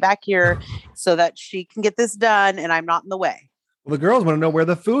just stay back here so that she can get this done, and I'm not in the way. Well, the girls want to know where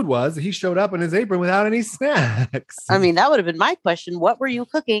the food was. He showed up in his apron without any snacks. I mean, that would have been my question. What were you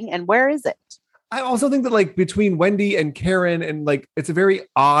cooking, and where is it? I also think that, like, between Wendy and Karen, and, like, it's a very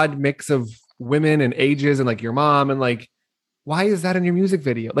odd mix of women and ages, and, like, your mom, and, like, why is that in your music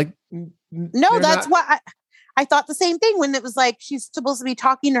video? Like, no, that's why I thought the same thing when it was like, she's supposed to be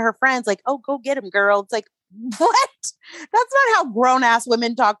talking to her friends, like, oh, go get him, girl. It's like, what? That's not how grown ass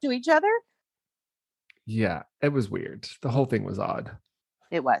women talk to each other. Yeah, it was weird. The whole thing was odd.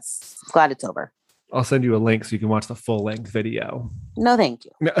 It was. Glad it's over. I'll send you a link so you can watch the full length video. No, thank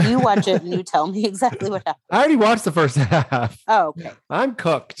you. You watch it and you tell me exactly what happened. I already watched the first half. Oh, okay. I'm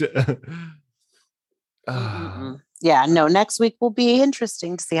cooked. Yeah, no, next week will be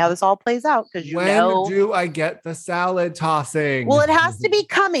interesting to see how this all plays out. Because when do I get the salad tossing? Well, it has to be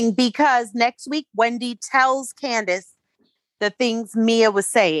coming because next week Wendy tells Candace the things Mia was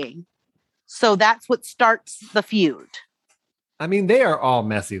saying. So that's what starts the feud. I mean, they are all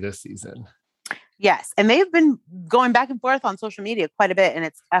messy this season. Yes. And they've been going back and forth on social media quite a bit, and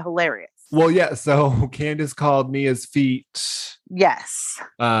it's hilarious. Well, yeah. So Candace called Mia's feet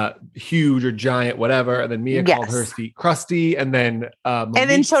huge or giant, whatever. And then Mia called her feet crusty. And then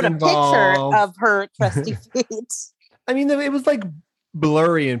showed a picture of her crusty feet. I mean, it was like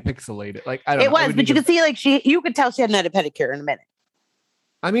blurry and pixelated. Like, I don't know. It was, but you could see like you could tell she hadn't had a pedicure in a minute.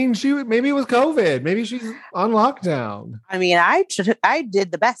 I mean, maybe it was COVID. Maybe she's on lockdown. I mean, I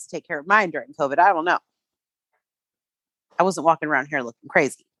did the best to take care of mine during COVID. I don't know. I wasn't walking around here looking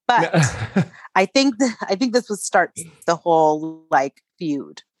crazy, but I think this starts the whole like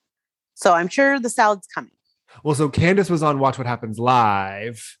feud. So I'm sure the salad's coming. Well, so Candace was on Watch What Happens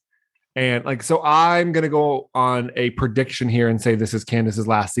Live. And like, so I'm going to go on a prediction here and say this is Candace's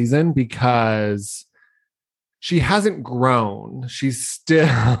last season because she hasn't grown. She's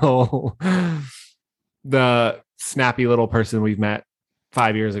still the snappy little person we've met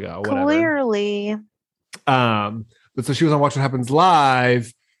 5 years ago. Whatever. Clearly. But so she was on Watch What Happens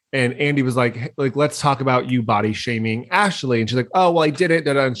Live, and Andy was like, let's talk about you body shaming Ashley. And she's like, oh, well, I did it.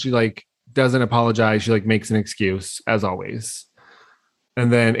 And she like doesn't apologize. She like makes an excuse as always.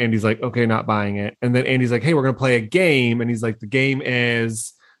 And then Andy's like, okay, not buying it. And then Andy's like, hey, we're going to play a game. And he's like, the game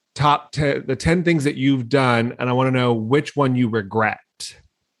is top 10, the 10 things that you've done. And I want to know which one you regret.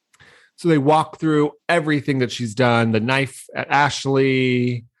 So they walk through everything that she's done, the knife at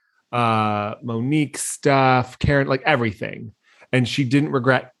Ashley, Monique stuff, Karen, like everything. And she didn't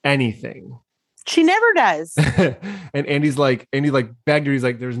regret anything. She never does. And Andy begged her. He's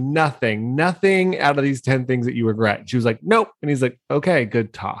like, there's nothing out of these 10 things that you regret. And she was like, nope. And he's like, okay,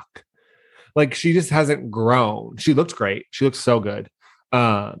 good talk. Like, she just hasn't grown. She looks great. She looks so good.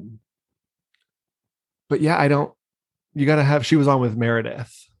 But yeah, she was on with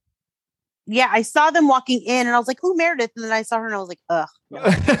Meredith. Yeah, I saw them walking in and I was like, who Meredith? And then I saw her and I was like, ugh.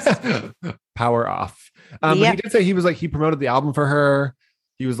 No. Power off. But he did say he promoted the album for her.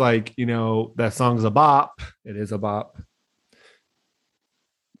 He was like, that song's a bop. It is a bop.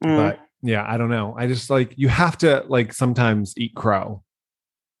 But yeah, I don't know. I just you have to sometimes eat crow.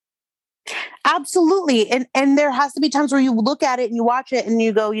 Absolutely. And there has to be times where you look at it and you watch it and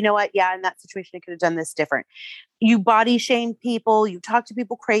you go, you know what? Yeah, in that situation, I could have done this different. You body shame people, you talk to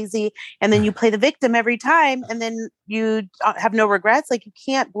people crazy, and then you play the victim every time, and then you have no regrets. Like, you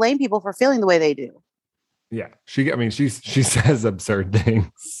can't blame people for feeling the way they do. Yeah. She says absurd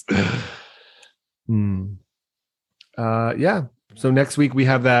things. Yeah. So next week we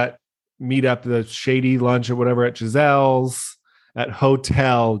have that meetup, the shady lunch or whatever at Giselle's at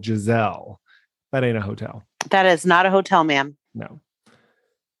Hotel Giselle. That ain't a hotel. That is not a hotel, ma'am. No.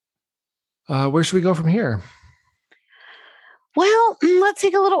 Where should we go from here? Well, let's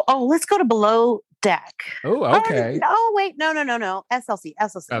go to Below Deck. Oh, okay. Wait. No. SLC.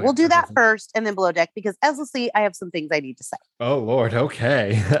 Okay, We'll do that SLC. First and then Below Deck, because SLC, I have some things I need to say. Oh, Lord.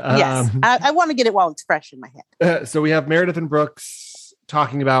 Okay. Yes. I want to get it while it's fresh in my head. So we have Meredith and Brooks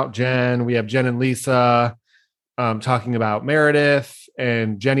talking about Jen. We have Jen and Lisa talking about Meredith,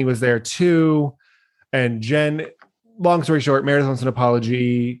 and Jenny was there too. And Jen, long story short, Meredith wants an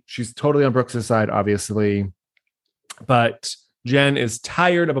apology. She's totally on Brooks' side, obviously. But Jen is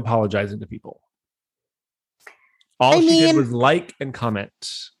tired of apologizing to people. All she did was like and comment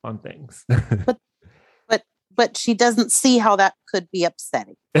on things. but she doesn't see how that could be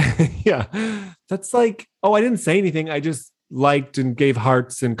upsetting. Yeah. That's like, oh, I didn't say anything. I just liked and gave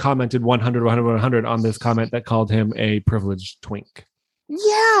hearts and commented 100, 100, 100 on this comment that called him a privileged twink.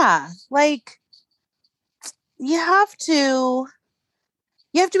 Yeah. Like, you have to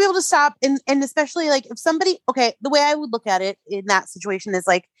be able to stop. And especially if somebody, okay, the way I would look at it in that situation is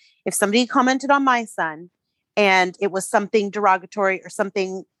if somebody commented on my son and it was something derogatory or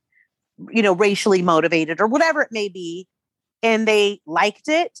something, racially motivated or whatever it may be, and they liked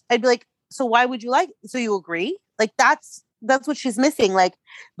it, I'd be like, so why would you like it? So you agree? That's what she's missing.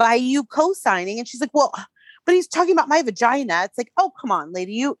 By you co-signing. And she's like, well, but he's talking about my vagina. It's like, oh, come on,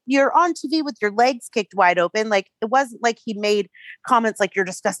 lady. You're on TV with your legs kicked wide open. It wasn't like he made comments like your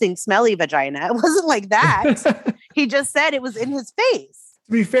disgusting, smelly vagina. It wasn't like that. He just said it was in his face.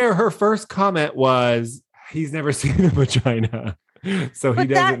 To be fair, her first comment was, he's never seen a vagina. So he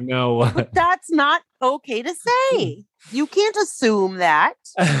doesn't know what. But that's not okay to say. You can't assume that.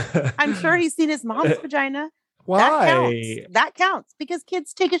 I'm sure he's seen his mom's vagina. Why? That counts because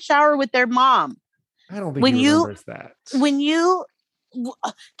kids take a shower with their mom. I don't think he remembers that. Kids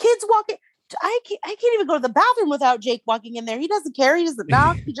walk in, I can't even go to the bathroom without Jake walking in there. He doesn't care. He doesn't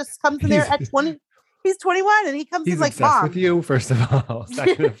knock. He just comes in there at 20. He's 21 and he comes in like, obsessed Mom. with you, first of all.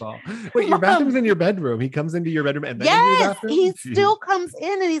 Second of all. Wait, your bathroom's in your bedroom. He comes into your bedroom and then into your bathroom? He still comes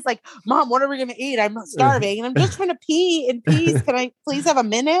in and he's like, Mom, what are we going to eat? I'm starving and I'm just trying to pee in peace. Can I please have a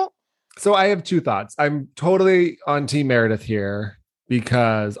minute? So I have two thoughts. I'm totally on Team Meredith here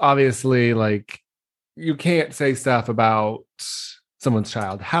because obviously you can't say stuff about someone's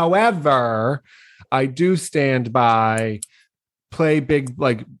child. However, I do stand by play big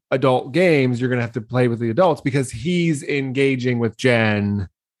adult games. You're going to have to play with the adults because he's engaging with Jen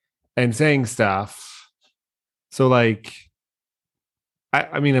and saying stuff. So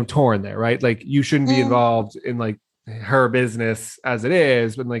I'm torn there, right? You shouldn't be involved in her business as it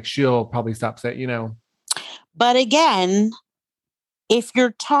is, but she'll probably stop saying, But again, if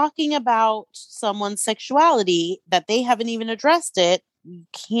you're talking about someone's sexuality that they haven't even addressed it, you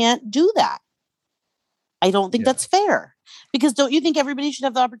can't do that. I don't think that's fair. Because don't you think everybody should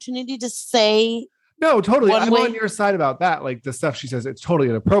have the opportunity to say? No, totally. I'm on your side about that. The stuff she says, it's totally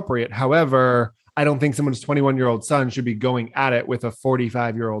inappropriate. However, I don't think someone's 21-year-old son should be going at it with a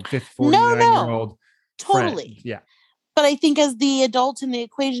 45-year-old, 49-year-old. Totally. Friend. Yeah. But I think as the adult in the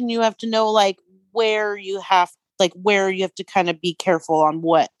equation, you have to know where you have to kind of be careful on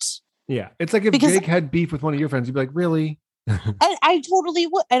what. Yeah. It's like if Jake had beef with one of your friends, you'd be like, really? I totally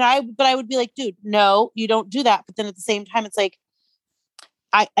would. But I would be like, dude, no, you don't do that. But then at the same time, it's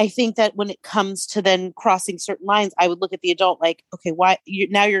I think that when it comes to then crossing certain lines, I would look at the adult okay, why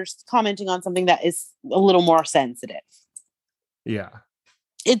you're commenting on something that is a little more sensitive. Yeah.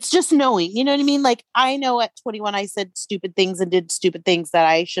 it's just knowing, you know what I mean? Like, I know at 21, I said stupid things and did stupid things that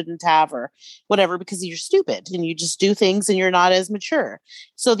I shouldn't have or whatever, because you're stupid and you just do things and you're not as mature.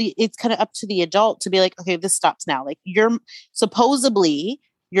 So it's kind of up to the adult to be like, okay, this stops now. Like, supposedly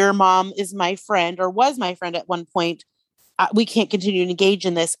your mom is my friend or was my friend at one point. We can't continue to engage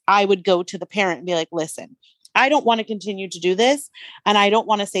in this. I would go to the parent and be like, listen, I don't want to continue to do this. And I don't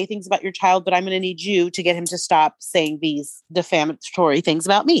want to say things about your child, but I'm going to need you to get him to stop saying these defamatory things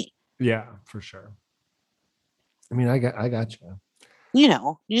about me. Yeah, for sure. I mean, I got you. You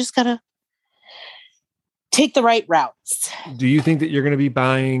know, you just got to take the right routes. Do you think that you're going to be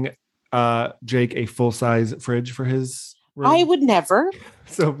buying Jake a full-size fridge for his room? I would never.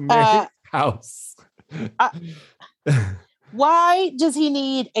 So Mary's house. Why does he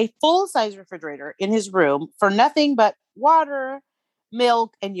need a full-size refrigerator in his room for nothing but water,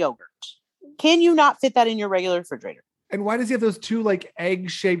 milk, and yogurt? Can you not fit that in your regular refrigerator? And why does he have those two like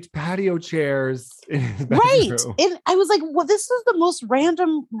egg-shaped patio chairs in his bedroom? Right. And I was like, well, this is the most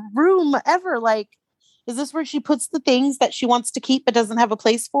random room ever. Like, is this where she puts the things that she wants to keep but doesn't have a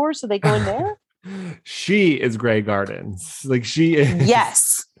place for, so they go in there? She is Grey Gardens. Like, she is.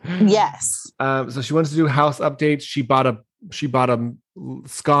 Yes. So she wants to do house updates. She bought a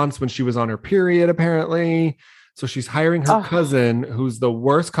sconce when she was on her period, apparently. So she's hiring her cousin, who's the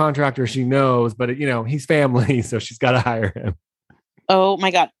worst contractor she knows, but he's family, so she's got to hire him. Oh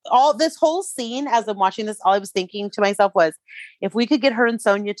my God. All this whole scene, as I'm watching this, all I was thinking to myself was, if we could get her and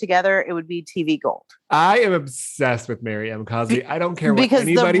Sonia together, it would be TV gold. I am obsessed with Mary M. Cosby. I don't care what because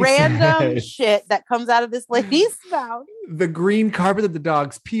anybody the random says. shit that comes out of this lady's mouth. The green carpet that the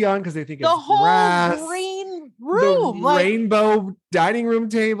dogs pee on because they think the it's whole grass. green room, The rainbow dining room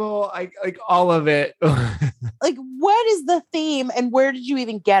table, like all of it. Like, what is the theme and where did you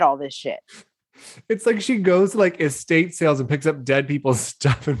even get all this shit? It's like she goes to like estate sales and picks up dead people's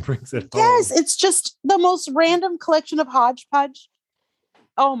stuff and brings it home. Yes, it's just the most random collection of hodgepodge.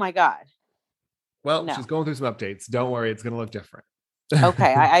 Oh my God. Well, No. She's going through some updates. Don't worry, it's going to look different.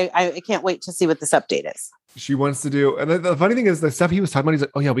 Okay, I can't wait to see what this update is. She wants to do, and the funny thing is the stuff he was talking about, he's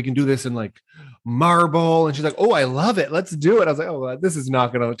like, oh yeah, we can do this in like marble. And she's like, oh, I love it. Let's do it. I was like, oh, well, this is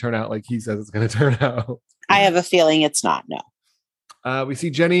not going to turn out like he says it's going to turn out. I have a feeling it's not. No. We see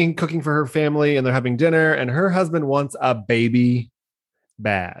Jenny cooking for her family and they're having dinner and her husband wants a baby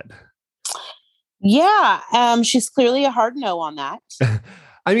bad. Yeah. She's clearly a hard no on that.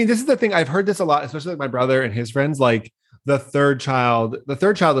 I mean, this is the thing. I've heard this a lot, especially like my brother and his friends, like the third child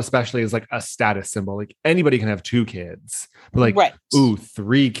especially is like a status symbol. Like anybody can have 2 kids, but like, right. Ooh,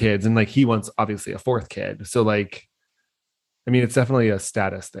 3 kids. And like, he wants obviously a 4th kid. So like, I mean, it's definitely a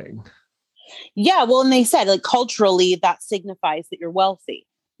status thing. Yeah, well, and they said like culturally that signifies that you're wealthy.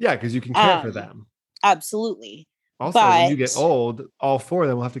 Yeah, because you can care for them. Absolutely. Also, when you get old, all 4 of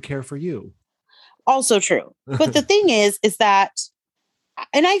them will have to care for you. Also true. But the thing is that,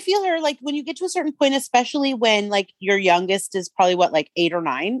 and I feel her like when you get to a certain point, especially when like your youngest is probably what, like 8 or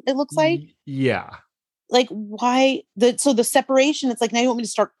 9, it looks like. Yeah. Like why the separation? It's like, now you want me to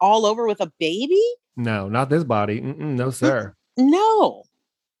start all over with a baby? No, not this body. No, sir. No.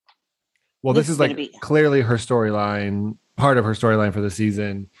 Well, this is like clearly her storyline, part of her storyline for the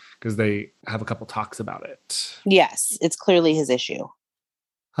season, because they have a couple talks about it. Yes, it's clearly his issue.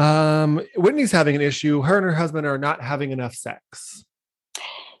 Whitney's having an issue. Her and her husband are not having enough sex.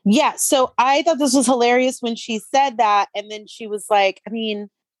 Yeah, so I thought this was hilarious when she said that, and then she was like, I mean,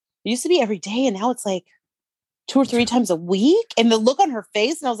 it used to be every day, and now it's like 2 or 3 times a week. And the look on her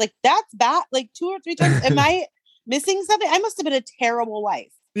face, and I was like, that's bad. Like 2 or 3 times. Am I missing something? I must have been a terrible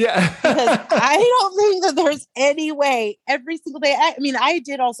wife. Yeah. Because I don't think that there's any way every single day. I mean, I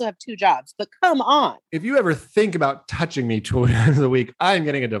did also have 2 jobs, but come on. If you ever think about touching me 2 times a week, I'm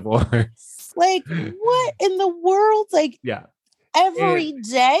getting a divorce. Like, what in the world? Like, yeah. Every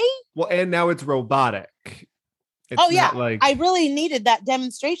day? Well, and now it's robotic. It's like I really needed that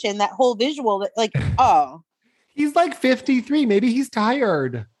demonstration, that whole visual that like, oh. He's like 53. Maybe he's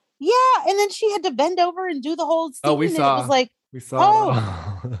tired. Yeah. And then she had to bend over and do the whole scene. Oh, we saw. It was like, we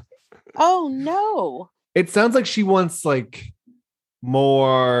saw. Oh no. It sounds like she wants like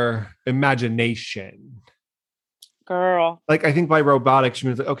more imagination. Girl. Like I think by robotic, she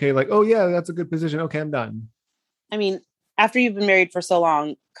means like, okay, like, oh yeah, that's a good position. Okay, I'm done. I mean, after you've been married for so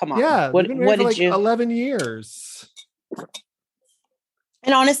long, come on. Yeah. What did you? 11 years.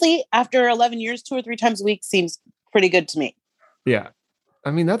 And honestly, after 11 years, 2 or 3 times a week seems pretty good to me. Yeah.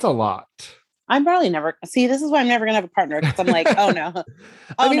 I mean, that's a lot. I'm probably never. See, this is why I'm never going to have a partner. Because I'm like, oh no.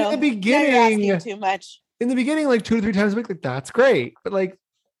 I mean, in the beginning, you're asking too much. In the beginning, like 2 to 3 times a week, like that's great. But like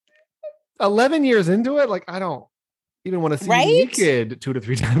 11 years into it, like I don't. even want to see Right? you naked 2 to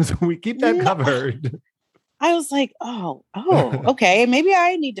 3 times a week. Keep that No. covered. I was like, oh, okay. Maybe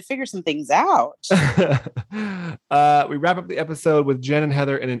I need to figure some things out. We wrap up the episode with Jen and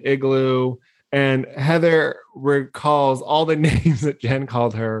Heather in an igloo. And Heather recalls all the names that Jen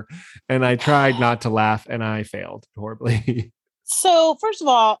called her. And I tried not to laugh and I failed horribly. So, first of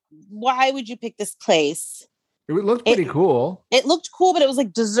all, why would you pick this place? It looked pretty cool. It looked cool, but it was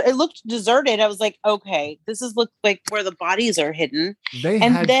like it looked deserted. I was like, okay, this is looked like where the bodies are hidden. They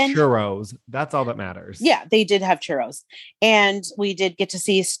had churros. That's all that matters. Yeah, they did have churros. And we did get to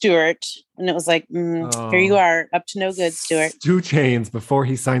see Stuart. And it was like, here you are, up to no good, Stuart. 2 Chainz before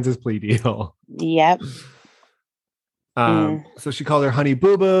he signs his plea deal. Yep. So she called her Honey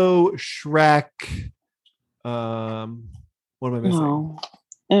Boo Boo, Shrek. What am I missing? No.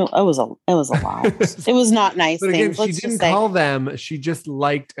 It was a lot. It was not nice. But again, things. she didn't call them. She just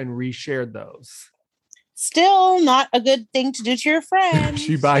liked and reshared those. Still not a good thing to do to your friend.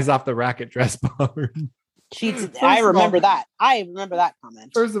 She buys off the racket dress barn. I remember that. I remember that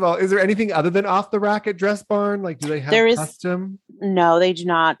comment. First of all, is there anything other than off the racket dress barn? Like, do they have custom? No, they do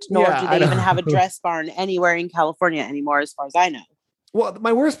not. Nor do they even have a dress barn anywhere in California anymore, as far as I know. Well,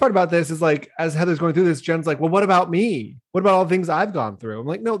 my worst part about this is like, as Heather's going through this, Jen's like, well, what about me? What about all the things I've gone through? I'm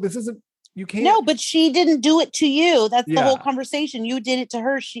like, no, this isn't, you can't. No, but she didn't do it to you. That's the whole conversation. You did it to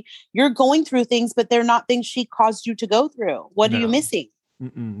her. You're going through things, but they're not things she caused you to go through. What are you missing?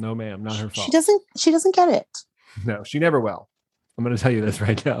 No, ma'am, not her fault. She doesn't get it. No, she never will. I'm going to tell you this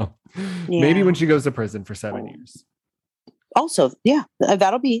right now. Yeah. Maybe when she goes to prison for 7 years. Also, yeah,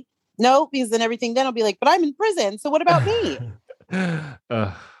 that'll be. No, because then everything then will be like, but I'm in prison. So what about me?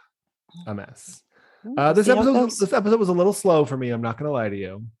 A mess. This episode was a little slow for me. I'm not going to lie to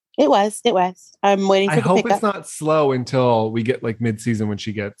you. It was. I'm waiting for the pickup. I hope it's not slow until we get like mid-season when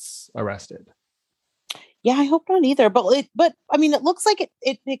she gets arrested. Yeah, I hope not either. But I mean, it looks like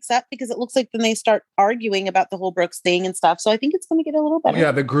it picks up because it looks like then they start arguing about the whole Brooks thing and stuff. So I think it's going to get a little better.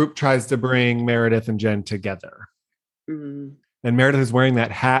 Yeah, the group tries to bring Meredith and Jen together. And Meredith is wearing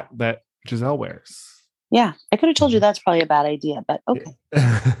that hat that Giselle wears. Yeah, I could have told you that's probably a bad idea, but okay.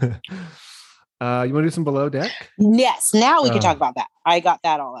 You want to do some Below Deck? Yes, now we can talk about that. I got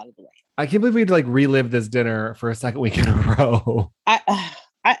that all out of the way. I can't believe we'd like relive this dinner for a second week in a row.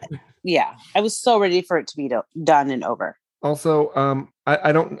 Yeah, I was so ready for it to be done and over. Also,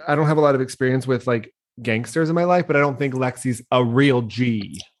 I don't have a lot of experience with like gangsters in my life, but I don't think Lexi's a real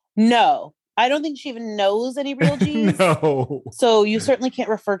G. No. I don't think she even knows any real G's. No. So you certainly can't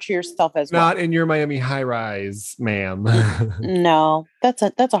refer to yourself as not in your Miami high rise, ma'am. No, that's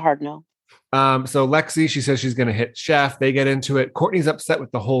a hard no. So Lexi, she says she's going to hit Chef. They get into it. Courtney's upset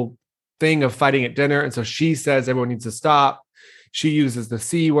with the whole thing of fighting at dinner. And so she says everyone needs to stop. She uses the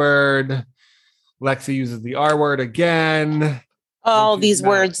C word. Lexi uses the R word again. All these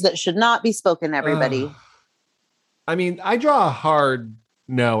words that should not be spoken, everybody. I mean, I draw a hard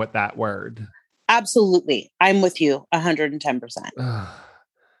no at that word. Absolutely. I'm with you 110%.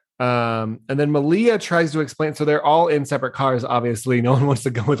 And then Malia tries to explain. So they're all in separate cars. Obviously, no one wants to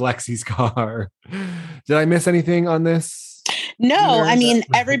go with Lexi's car. Did I miss anything on this? No, I mean,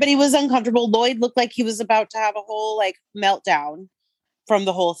 everybody was uncomfortable. Lloyd looked like he was about to have a whole like meltdown from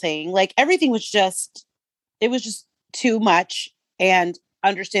the whole thing. Like everything was just too much. And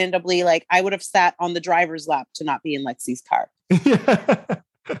understandably, like I would have sat on the driver's lap to not be in Lexi's car.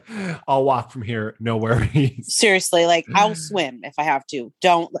 I'll walk from here, no worries. Seriously, like I'll swim if I have to.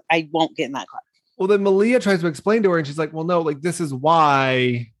 I won't get in that car. Well, then Malia tries to explain to her and she's like, well, no, like this is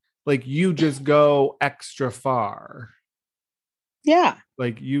why, like you just go extra far. Yeah.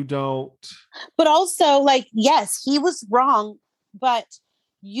 Like you don't. But also like, yes, he was wrong, but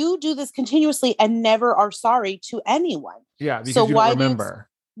you do this continuously and never are sorry to anyone. Yeah. Because so you don't remember.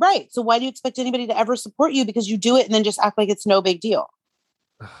 Right. So why do you expect anybody to ever support you because you do it and then just act like it's no big deal?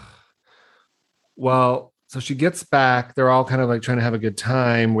 Well, so she gets back. They're all kind of like trying to have a good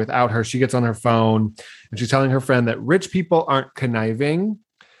time without her. She gets on her phone and she's telling her friend that rich people aren't conniving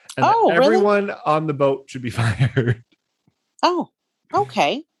and that everyone on the boat should be fired. Oh,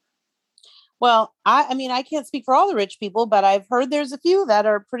 okay. Well, I mean, I can't speak for all the rich people, but I've heard there's a few that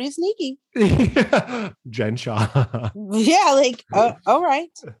are pretty sneaky. Jen Shaw. Yeah, like, all right.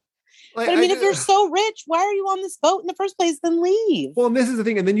 Like, but I mean, if you're so rich, why are you on this boat in the first place? Then leave. Well, and this is the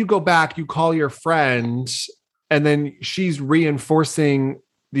thing. And then you go back, you call your friend, and then she's reinforcing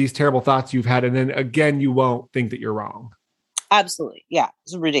these terrible thoughts you've had. And then again, you won't think that you're wrong. Absolutely. Yeah.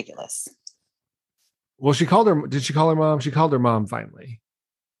 It's ridiculous. Well, she called her. Did she call her mom? She called her mom finally.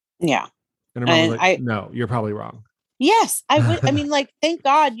 Yeah. And her mom was like, no, you're probably wrong. Yes, I would. I mean, like, thank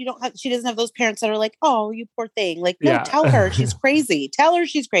God she doesn't have those parents that are like, oh, you poor thing. Like, no, Yeah. tell her she's crazy. Tell her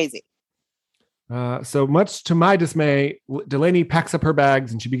she's crazy. So much to my dismay, Delaney packs up her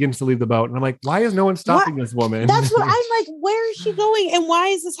bags and she begins to leave the boat. And I'm like, why is no one stopping this woman? That's what I'm like. Where is she going? And why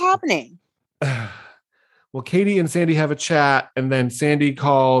is this happening? Well, Katie and Sandy have a chat, and then Sandy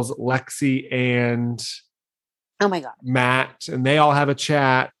calls Lexi and Oh my God, Matt, and they all have a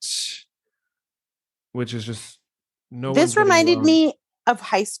chat, which is just no. This reminded me of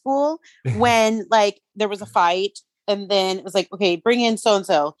high school when like there was a fight, and then it was like, okay, bring in so and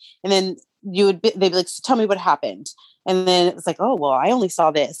so, and then they'd be like, so tell me what happened. And then it was like, oh, well, I only saw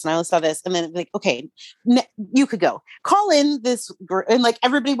this and I only saw this. And then like, okay, you could go call in this group. And like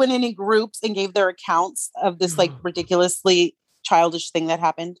everybody went in groups and gave their accounts of this like ridiculously childish thing that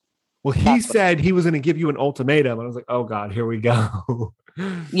happened. Well, he said he was going to give you an ultimatum. And I was like, oh God, here we go.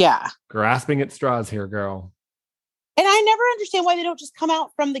 Yeah. Grasping at straws here, girl. And I never understand why they don't just come out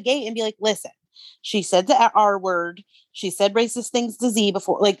from the gate and be like, listen, she said the R word. She said racist things to Z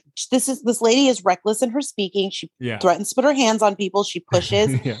before. Like this lady is reckless in her speaking. She threatens to put her hands on people. She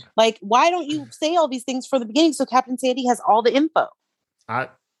pushes. Like, why don't you say all these things from the beginning so Captain Sandy has all the info? I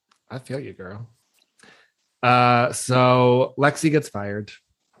feel you, girl. So Lexi gets fired.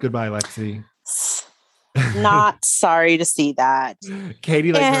 Goodbye, Lexi. Not sorry to see that.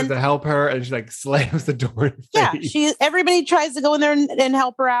 Katie tries to help her, and she like slams the door in face. Yeah, everybody tries to go in there and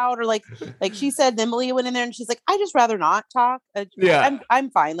help her out, or like she said, then Malia went in there and she's like, I just rather not talk.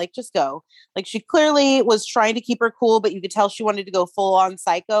 I'm fine. Like, just go. Like, she clearly was trying to keep her cool, but you could tell she wanted to go full on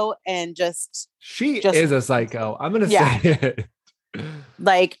psycho and she is a psycho. I'm gonna say it.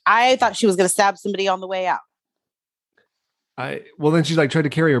 Like, I thought she was gonna stab somebody on the way out. Then she's like tried to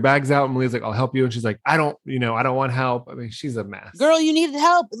carry her bags out, and Malia's like, I'll help you. And she's like, I don't want help. I mean, she's a mess. Girl, you needed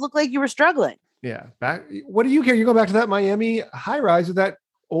help. It looked like you were struggling. Yeah. What do you care? You go back to that Miami high rise with that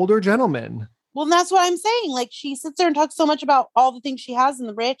older gentleman. Well, that's what I'm saying. Like, she sits there and talks so much about all the things she has in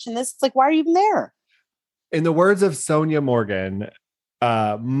the rich, and this, it's like, why are you even there? In the words of Sonia Morgan,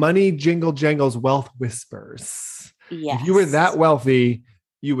 money jingle jangles, wealth whispers. Yes. If you were that wealthy,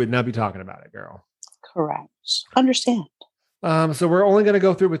 you would not be talking about it, girl. Correct. Understand. So we're only going to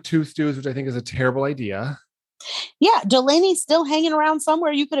go through with 2 stews, which I think is a terrible idea. Yeah, Delaney's still hanging around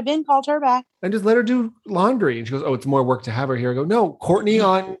somewhere. You could have been called her back. And just let her do laundry. And she goes, oh, it's more work to have her here. I go, no, Courtney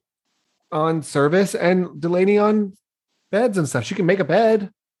on service and Delaney on beds and stuff. She can make a bed.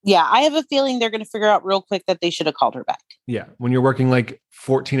 Yeah, I have a feeling they're going to figure out real quick that they should have called her back. Yeah, when you're working like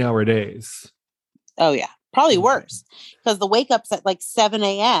 14-hour days. Oh, yeah. Probably worse. Because the wake up's at like 7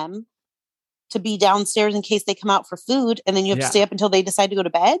 a.m. to be downstairs in case they come out for food, and then you have to stay up until they decide to go to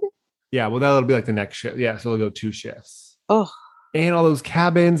bed. Yeah, well, that'll be like the next shift. Yeah, so they'll go 2 shifts. Oh, and all those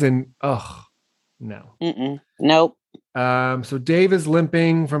cabins and no. Nope. So Dave is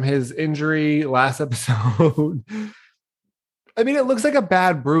limping from his injury last episode. I mean, it looks like a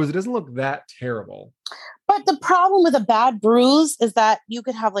bad bruise. It doesn't look that terrible. But the problem with a bad bruise is that you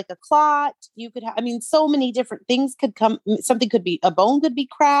could have like a clot. You could have, I mean, so many different things could come. Something could be, a bone could be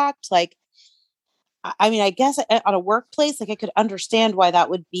cracked. Like, I mean, I guess on a workplace, like I could understand why that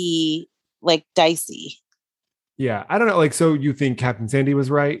would be like dicey. Yeah. I don't know. Like, so you think Captain Sandy was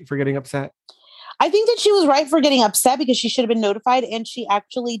right for getting upset? I think that she was right for getting upset because she should have been notified. And she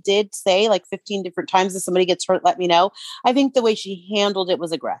actually did say like 15 different times, if somebody gets hurt, let me know. I think the way she handled it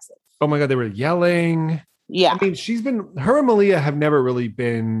was aggressive. Oh my God. They were yelling. Yeah. I mean, her and Malia have never really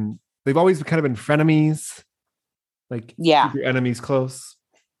been, they've always kind of been frenemies. Like, keep your enemies close.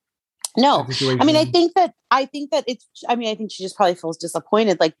 No, I mean, I think that it's, I mean, I think she just probably feels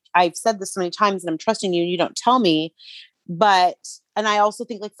disappointed. Like, I've said this so many times and I'm trusting you and you don't tell me. But, and I also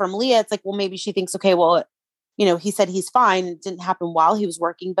think like for Malia, it's like, well, maybe she thinks, okay, well, you know, he said he's fine. It didn't happen while he was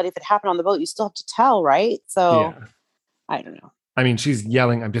working, but if it happened on the boat, you still have to tell, right? So I don't know. I mean, she's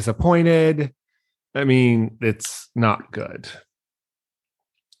yelling, I'm disappointed. I mean, it's not good.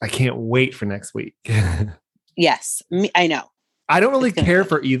 I can't wait for next week. Yes, I know. I don't really care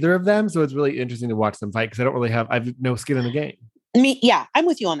for either of them, so it's really interesting to watch them fight because I have no skin in the game. I'm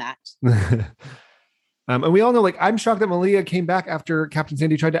with you on that. And we all know, like, I'm shocked that Malia came back after Captain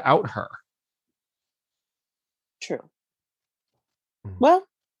Sandy tried to out her. True. Well,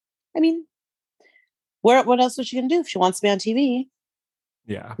 I mean, what else was she going to do if she wants to be on TV?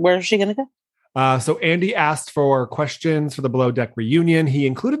 Yeah. Where is she going to go? So Andy asked for questions for the Below Deck reunion. He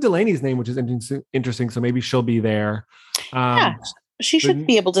included Delaney's name, which is interesting. So maybe she'll be there. Yeah, she should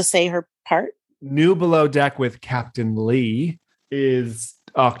be able to say her part. New Below Deck with Captain Lee is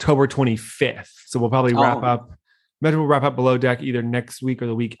October 25th. So we'll probably wrap up Imagine we'll wrap up Below Deck either next week or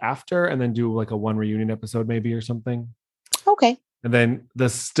the week after, and then do like a one reunion episode maybe or something. Okay. And then the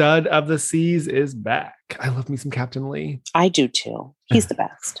stud of the seas is back. I love me some Captain Lee. I do too. He's the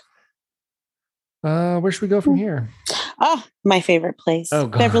best. Where should we go from here? Oh, my favorite place. Oh,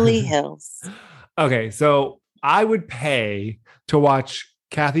 God. Beverly Hills. Okay, so I would pay to watch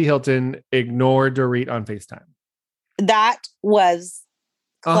Kathy Hilton ignore Dorit on FaceTime. That was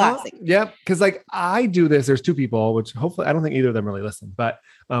classic. Yep. Because like I do this. There's two people, which hopefully I don't think either of them really listen, but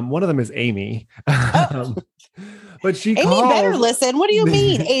one of them is Amy. But she Amy calls... better listen. What do you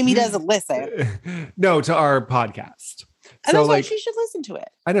mean Amy doesn't listen? No, to our podcast. And So that's why like she should listen to it.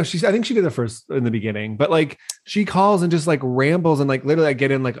 I know I think she did it first in the beginning, but like she calls and just like rambles and like literally I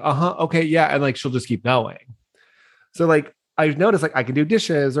get in like, okay, yeah. And like she'll just keep going. So like I've noticed like I can do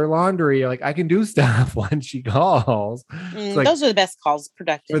dishes or laundry, or like I can do stuff when she calls. Like, those are the best calls, for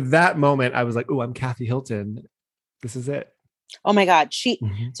productive. that moment, I was like, oh, I'm Kathy Hilton. This is it. Oh my God.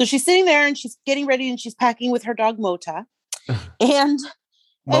 So she's sitting there and she's getting ready and she's packing with her dog Mota. And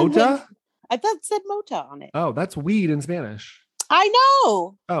Mota? I thought it said Mota on it. Oh, that's weed in Spanish. I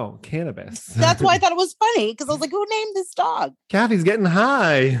know. Oh, cannabis. That's why I thought it was funny, because I was like, who named this dog? Kathy's getting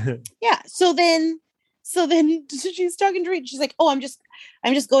high. Yeah. So then she's talking to Reed. She's like, oh, I'm just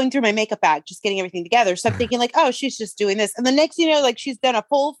going through my makeup bag, just getting everything together. So I'm thinking like, oh, she's just doing this. And the next thing you know, like she's done a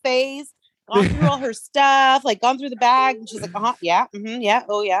full phase, gone through all her stuff, like gone through the bag. And she's like, yeah, yeah,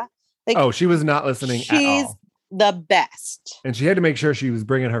 oh yeah. Like, oh, she was not listening at she's all. The best. And she had to make sure she was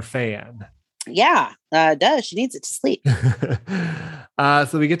bringing her fan. Yeah, she needs it to sleep.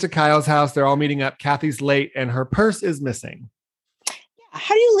 So we get to Kyle's house. They're all meeting up. Kathy's late and her purse is missing.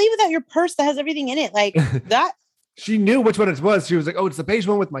 How do you leave without your purse that has everything in it? Like that. She knew which one it was. She was like, oh, it's the beige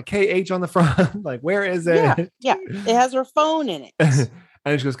one with my KH on the front. Like, where is it? Yeah. It has her phone in it.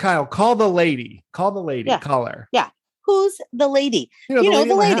 And she goes, Kyle, call the lady. Yeah. Call her. Yeah. Who's the lady? You know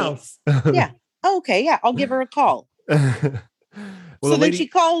the lady. House. Yeah. Oh, okay. Yeah. I'll give her a call. Well, then she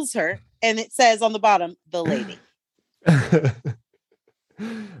calls her and it says on the bottom, the lady. And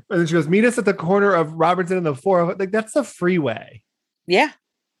then she goes, meet us at the corner of Robertson and the 405. Like, that's the freeway. Yeah.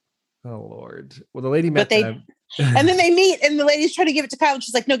 Oh, Lord. Well, the lady met them. And then they meet and the lady's trying to give it to Kyle. And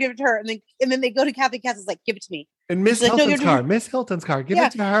she's like, no, give it to her. And then they go to Kathy. Kathy's like, give it to me. And Miss Hilton's car. Miss Hilton's car. Give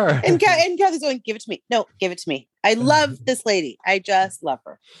it to her. And Kathy's going, give it to me. No, give it to me. I love this lady. I just love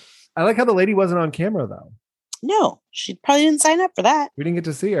her. I like how the lady wasn't on camera, though. No, she probably didn't sign up for that. We didn't get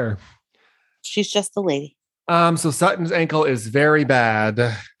to see her. She's just the lady. So Sutton's ankle is very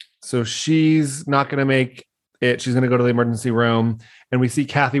bad. So she's not going to make it. She's going to go to the emergency room. And we see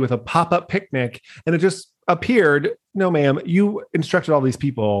Kathy with a pop-up picnic. And it just appeared, no, ma'am, you instructed all these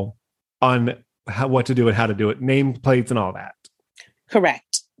people on what to do and how to do it, nameplates and all that.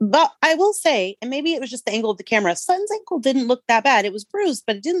 Correct. But I will say, and maybe it was just the angle of the camera, Sutton's ankle didn't look that bad. It was bruised,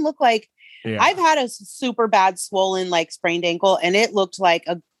 but it didn't look like I've had a super bad swollen, like sprained ankle, and it looked like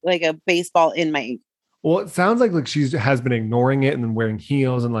a baseball in my ankle. Well, it sounds like she has been ignoring it and then wearing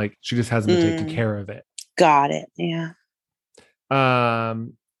heels, and like she just hasn't been taking care of it. Got it. Yeah.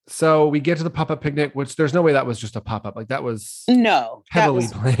 So we get to the pop-up picnic, which there's no way that was just a pop-up. Like that was heavily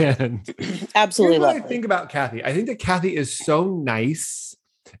planned. Absolutely. Here's what I think about Kathy. I think that Kathy is so nice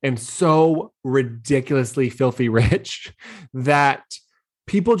and so ridiculously filthy rich that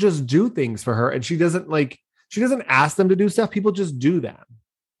people just do things for her, and she doesn't ask them to do stuff. People just do them.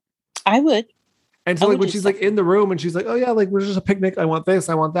 I would. And so like when she's like in the room and she's like, oh yeah, like we're just a picnic. I want this.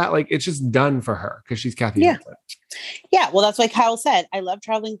 I want that. Like it's just done for her because she's Kathy. Yeah. Yeah. Well, that's why Kyle said, I love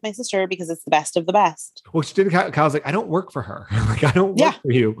traveling with my sister because it's the best of the best. Well, she did. Kyle's like, I don't work for her. Like I don't work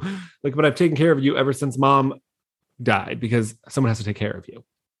for you. Like, but I've taken care of you ever since mom died because someone has to take care of you.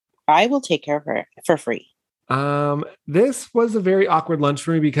 I will take care of her for free. This was a very awkward lunch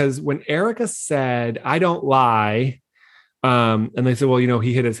for me because when Erica said, I don't lie, and they said, well, you know,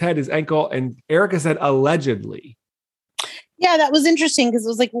 he hit his head, his ankle, and Erica said, allegedly. Yeah, that was interesting because it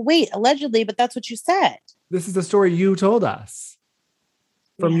was like, wait, allegedly, but that's what you said. This is the story you told us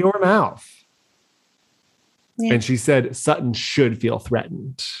from your mouth. Yeah. And she said Sutton should feel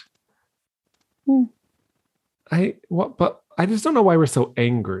threatened. But I just don't know why we're so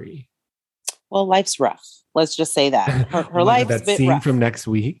angry. Well, life's rough. Let's just say that. Her life's that a bit scene rough. From next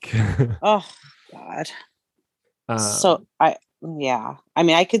week. Oh, God. I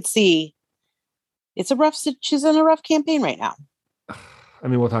mean, I could see she's in a rough campaign right now. I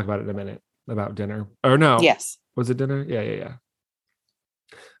mean, we'll talk about it in a minute about dinner or no. Yes. Was it dinner? Yeah.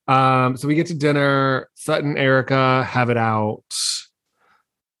 So we get to dinner. Sutton, Erica have it out.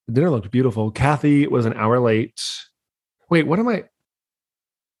 The dinner looked beautiful. Kathy was an hour late. Wait, what am I?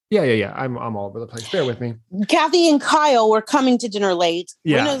 Yeah. I'm all over the place. Bear with me. Kathy and Kyle were coming to dinner late.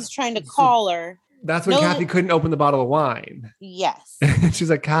 Yeah. Rinna's trying to call her. That's when Kathy couldn't open the bottle of wine. Yes. She's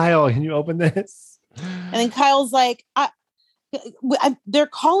like, Kyle, can you open this? And then Kyle's like, they're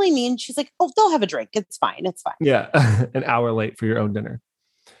calling me. And she's like, oh, they'll have a drink. It's fine. It's fine. Yeah. An hour late for your own dinner.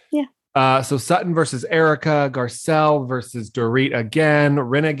 Yeah. So Sutton versus Erica, Garcelle versus Dorit again.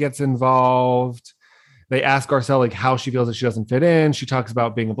 Rinna gets involved. They ask Garcelle like how she feels that she doesn't fit in. She talks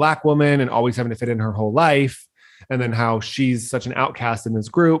about being a Black woman and always having to fit in her whole life. And then how she's such an outcast in this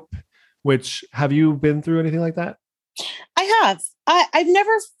group, which have you been through anything like that? I have. I've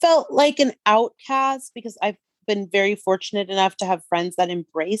never felt like an outcast because I've been very fortunate enough to have friends that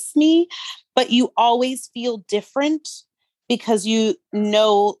embrace me, but you always feel different because you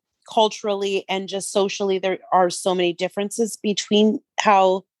know culturally and just socially there are so many differences between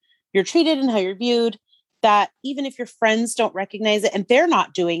how you're treated and how you're viewed that even if your friends don't recognize it and they're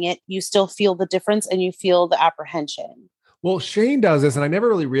not doing it, you still feel the difference and you feel the apprehension. Well, Shane does this, and I never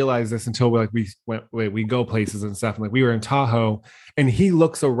really realized this until we go places and stuff. And like we were in Tahoe, and he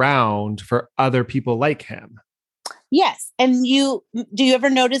looks around for other people like him. Yes, and do you ever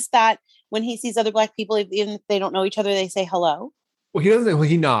notice that when he sees other Black people, even if they don't know each other, they say hello? Well, he doesn't. Well,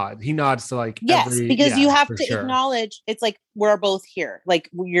 he nods. He nods to like because you have to acknowledge it's like we're both here. Like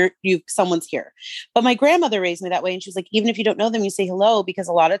someone's here. But my grandmother raised me that way, and she was like, even if you don't know them, you say hello because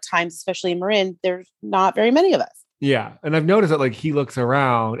a lot of times, especially in Marin, there's not very many of us. Yeah. And I've noticed that like he looks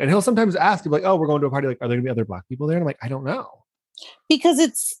around and he'll sometimes ask you like, oh, we're going to a party. Like, are there gonna be other Black people there? And I'm like, I don't know. Because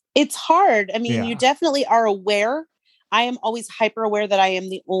it's hard. I mean, you definitely are aware. I am always hyper aware that I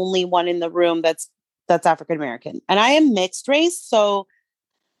am the only one in the room that's African-American and I am mixed race. So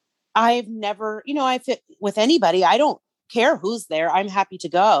I've never, I fit with anybody. I don't care who's there. I'm happy to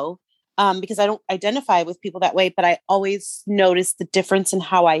go. Because I don't identify with people that way, but I always notice the difference in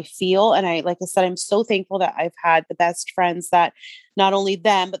how I feel. And like I said, I'm so thankful that I've had the best friends that not only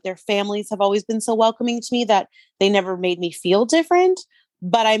them, but their families have always been so welcoming to me that they never made me feel different.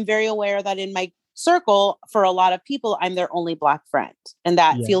 But I'm very aware that in my circle, for a lot of people, I'm their only Black friend. And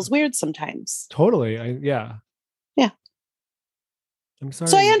that feels weird sometimes. Totally. Yeah. I'm sorry.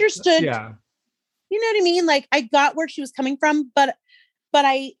 So I understood. Yeah. You know what I mean? Like I got where she was coming from, but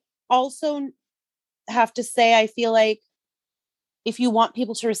I also have to say, I feel like if you want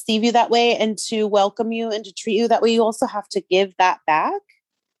people to receive you that way and to welcome you and to treat you that way, you also have to give that back.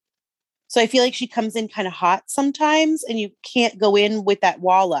 So I feel like she comes in kind of hot sometimes and you can't go in with that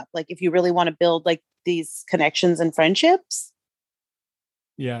wall up. Like if you really want to build like these connections and friendships.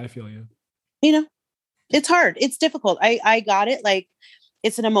 Yeah, I feel you. It's hard. It's difficult. I got it. Like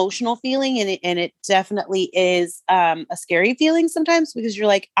it's an emotional feeling and it definitely is a scary feeling sometimes because you're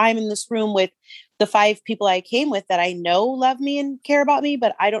like, I'm in this room with the 5 people I came with that I know love me and care about me,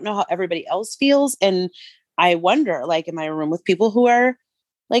 but I don't know how everybody else feels. And I wonder, like, am I in a room with people who are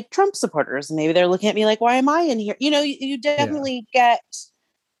like Trump supporters? And maybe they're looking at me like, why am I in here? You definitely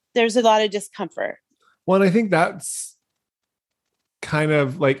there's a lot of discomfort. Well, and I think that's kind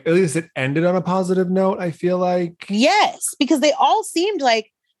of like, at least it ended on a positive note, I feel like. Yes, because they all seemed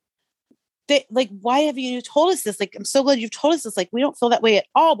like why have you told us this? Like, I'm so glad you've told us this. Like, we don't feel that way at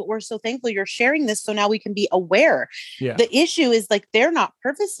all, but we're so thankful you're sharing this. So now we can be aware. Yeah. The issue is like, they're not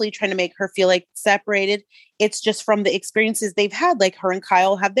purposely trying to make her feel like separated. It's just from the experiences they've had. Like her and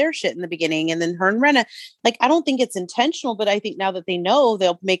Kyle have their shit in the beginning and then her and Rinna. Like, I don't think it's intentional, but I think now that they know,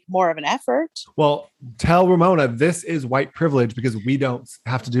 they'll make more of an effort. Well, tell Ramona, this is white privilege because we don't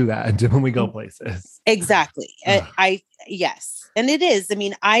have to do that when we go places. Exactly. Yes. And it is. I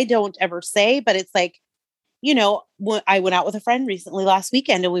mean, I don't ever say, but it's like, I went out with a friend recently last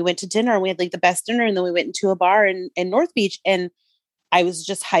weekend and we went to dinner and we had like the best dinner. And then we went into a bar in North Beach. And I was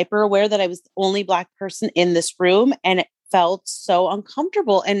just hyper aware that I was the only Black person in this room. And it felt so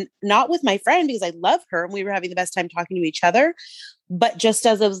uncomfortable and not with my friend because I love her and we were having the best time talking to each other. But just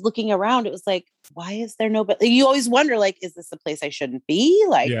as I was looking around, it was like, why is there nobody? You always wonder, like, is this a place I shouldn't be?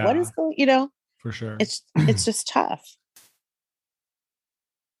 Like, what is going, For sure. It's just tough.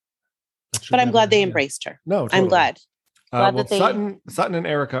 But I'm glad they embraced her. No, totally. I'm glad. Sutton and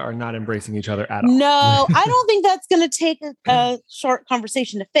Erica are not embracing each other at all. No, I don't think that's going to take a short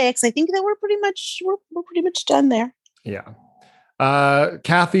conversation to fix. I think that we're pretty much done there. Yeah.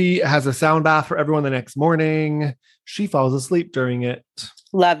 Kathy has a sound bath for everyone the next morning. She falls asleep during it.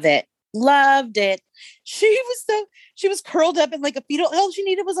 Loved it. She was curled up in like a fetal. All she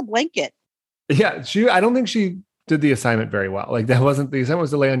needed was a blanket. Yeah. I don't think she did the assignment very well. Like that wasn't the assignment, was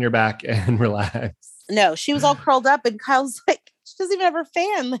to lay on your back and relax. No, she was all curled up and Kyle's like, she doesn't even have her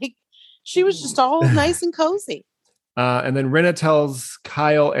fan. Like she was just all nice and cozy. And then Rinna tells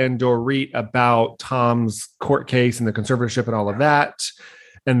Kyle and Dorit about Tom's court case and the conservatorship and all of that.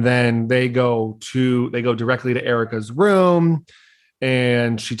 And then they go directly to Erica's room,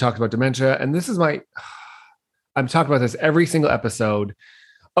 and she talks about dementia. And this is I'm talking about this every single episode.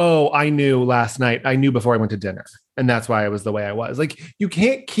 Oh, I knew last night. I knew before I went to dinner. And that's why I was the way I was. Like, you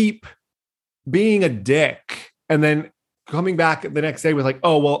can't keep being a dick and then coming back the next day with like,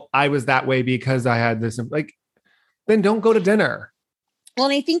 oh, well, I was that way because I had this. Like, then don't go to dinner. Well,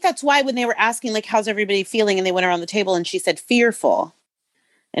 and I think that's why when they were asking, like, how's everybody feeling? And they went around the table and she said, fearful.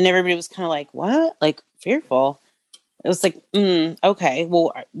 And everybody was kind of like, what? Like, fearful? It was like, okay,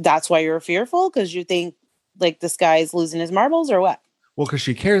 well, that's why you're fearful? Because you think, like, this guy's losing his marbles or what? Well, because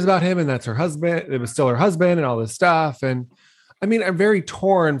she cares about him and that's her husband. It was still her husband and all this stuff. And I mean, I'm very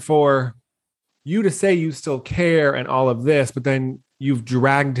torn for you to say you still care and all of this, but then you've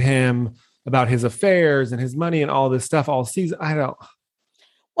dragged him about his affairs and his money and all this stuff all season.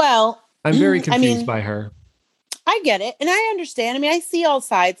 Well, I'm very confused by her. I get it. And I understand. I mean, I see all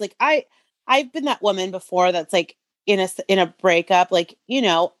sides. Like I've been that woman before that's like in a breakup, like, you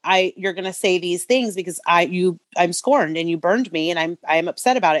know, you're going to say these things because I'm scorned and you burned me and I'm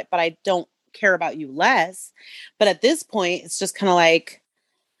upset about it, but I don't care about you less. But at this point, it's just kind of like,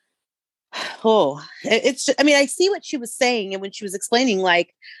 it's just, I mean, I see what she was saying. And when she was explaining,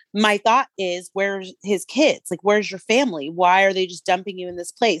 like, my thought is, where's his kids? Like, where's your family? Why are they just dumping you in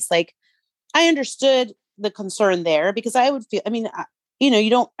this place? Like, I understood the concern there because I would feel, I mean, you know, you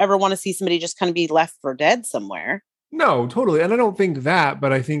don't ever want to see somebody just kind of be left for dead somewhere. No, totally. And I don't think that,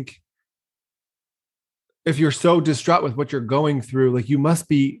 but I think if you're so distraught with what you're going through, like, you must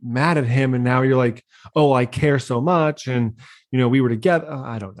be mad at him. And now you're like, oh, I care so much. And, you know, we were together.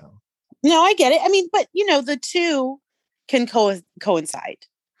 I don't know. No, I get it. I mean, but you know, the two can coincide.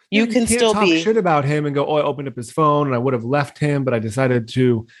 You can still talk shit about him and go, oh, I opened up his phone and I would have left him, but I decided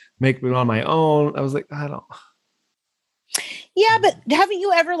to make it on my own. I was like, I don't. Yeah, but haven't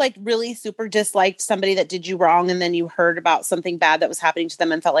you ever like really super disliked somebody that did you wrong and then you heard about something bad that was happening to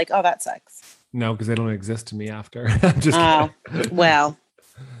them and felt like, oh, that sucks? No, because they don't exist to me after. I'm just kidding. Well,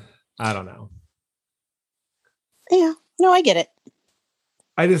 I don't know. Yeah, no, I get it.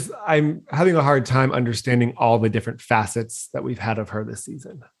 I'm having a hard time understanding all the different facets that we've had of her this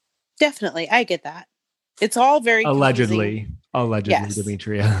season. Definitely. I get that. It's all very allegedly, yes.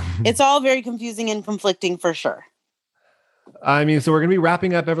 Demetria. It's all very confusing and conflicting for sure. I mean, so we're going to be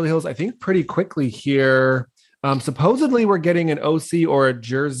wrapping up Beverly Hills, I think, pretty quickly here. Supposedly we're getting an OC or a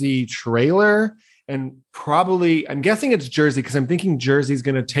Jersey trailer, and probably, I'm guessing it's Jersey because I'm thinking Jersey's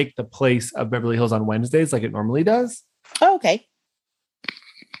going to take the place of Beverly Hills on Wednesdays like it normally does. Oh, okay.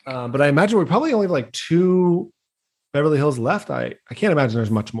 But I imagine we probably only have like 2 Beverly Hills left. I can't imagine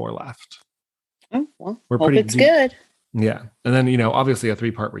there's much more left. Oh, well, we're hope pretty it's good. Yeah. And then, you know, obviously a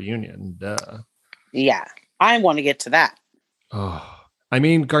 3-part reunion. Duh. Yeah. I want to get to that. Oh, I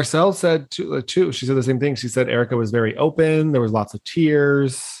mean, Garcelle said too. She said the same thing. She said Erica was very open. There was lots of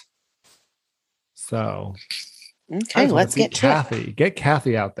tears. So, okay, let's get Kathy. Get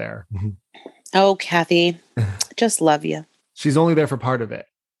Kathy out there. Oh, Kathy, just love you. She's only there for part of it.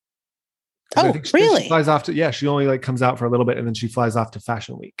 Oh, really? She flies off to, she only like comes out for a little bit and then she flies off to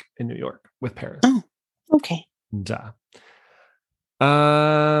Fashion Week in New York with Paris. Oh, okay. Duh. You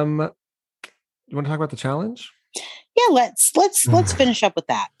want to talk about the challenge? Yeah, let's finish up with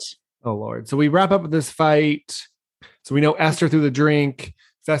that. Oh Lord. So we wrap up with this fight. So we know Esther threw the drink.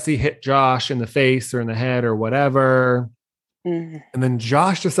 Fessy hit Josh in the face or in the head or whatever. Mm-hmm. And then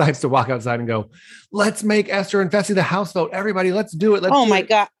Josh decides to walk outside and go, let's make Esther and Fessy the house vote. Everybody, let's do it. Oh my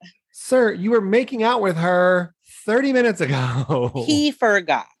God. Sir, you were making out with her 30 minutes ago. He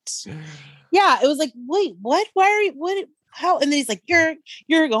forgot. Yeah, it was like, wait, what? Why are you, what? How? And then he's like,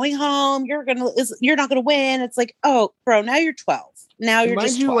 you're going home. You're not gonna win. It's like, oh, bro, now you're 12. Now you're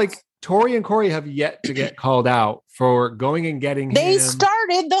just 12. Like Tori and Corey have yet to get called out for going and getting They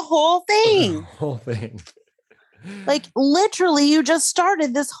started the whole thing. Like literally, you just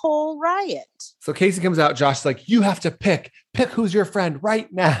started this whole riot. So Casey comes out. Josh's like, you have to pick who's your friend right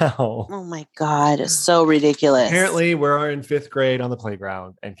now. Oh my God. It's so ridiculous. Apparently we're in 5th grade on the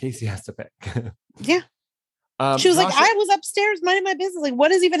playground and Casey has to pick. Yeah. She was like, I was upstairs minding my business. Like,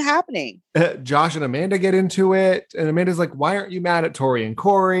 what is even happening? Josh and Amanda get into it. And Amanda's like, why aren't you mad at Tori and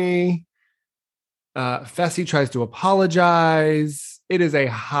Corey? Fessy tries to apologize. It is a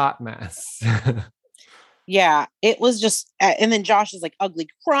hot mess. Yeah, it was just, and then Josh is like ugly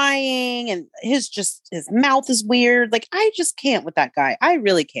crying and his mouth is weird. Like, I just can't with that guy. I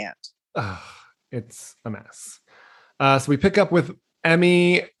really can't. It's a mess. So we pick up with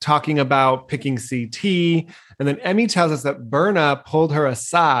Emmy talking about picking CT. And then Emmy tells us that Berna pulled her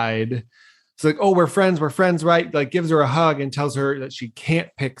aside. It's like, oh, we're friends, right? Like gives her a hug and tells her that she can't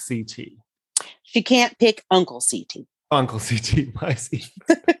pick CT. She can't pick Uncle CT. Uncle CT. Why is he?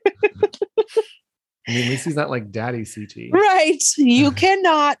 I mean, at least he's not like Daddy CT. Right. You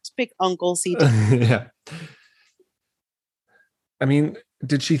cannot pick Uncle CT. Yeah. I mean,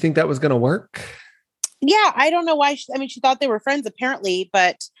 did she think that was going to work? Yeah, I don't know why. She thought they were friends apparently,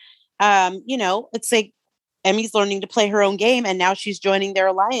 but it's like Emmy's learning to play her own game, and now she's joining their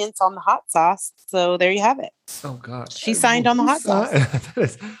alliance on the hot sauce. So there you have it. Oh God, she signed on the hot sauce.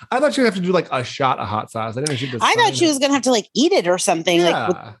 I thought she would have to do like a shot of hot sauce. I didn't know she just. I thought she was going to have to like eat it or something. Yeah.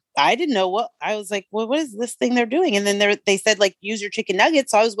 Like I didn't know what. I was like, well, what is this thing they're doing? And then they said like use your chicken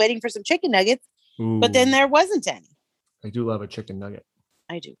nuggets. So I was waiting for some chicken nuggets, but then there wasn't any. I do love a chicken nugget.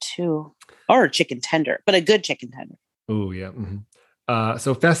 I do too, or a chicken tender, but a good chicken tender. Oh yeah. Mm-hmm.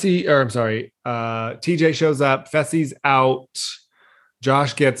 So TJ shows up. Fessy's out.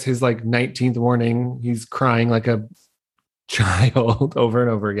 Josh gets his like 19th warning. He's crying like a child over and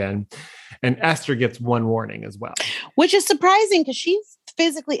over again. And Esther gets one warning as well. Which is surprising because she's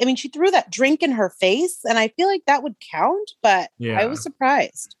physically, she threw that drink in her face and I feel like that would count, but yeah. I was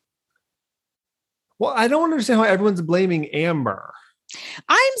surprised. Well, I don't understand how everyone's blaming Amber.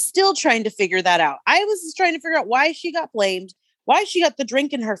 I'm still trying to figure that out. I was just trying to figure out why she got blamed, why she got the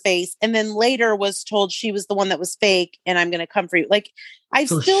drink in her face, and then later was told she was the one that was fake and I'm going to come for you. Like, I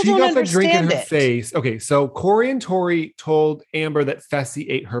still don't understand it. She got the drink in her face. Okay, so Corey and Tori told Amber that Fessy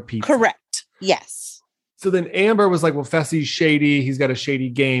ate her pizza. Correct. Yes. So then Amber was like, well, Fessy's shady. He's got a shady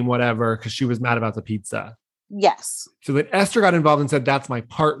game, whatever, because she was mad about the pizza. Yes. So then Esther got involved and said, that's my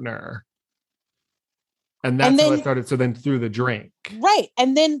partner. And that's how it started. So then threw the drink. Right.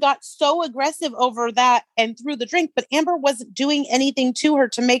 And then got so aggressive over that and threw the drink. But Amber wasn't doing anything to her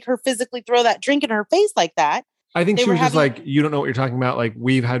to make her physically throw that drink in her face like that. I think she was just like, you don't know what you're talking about. Like,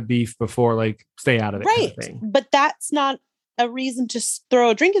 we've had beef before. Like, stay out of it. Right. Kind of thing. But that's not a reason to throw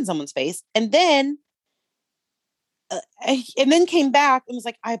a drink in someone's face. And then came back and was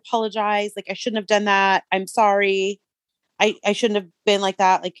like, I apologize. Like, I shouldn't have done that. I'm sorry. I shouldn't have been like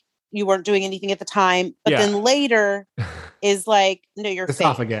that. Like, you weren't doing anything at the time, but then later is like, no, you're it's fake.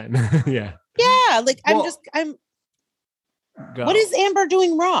 Off again. Yeah. Yeah. Like, what is Amber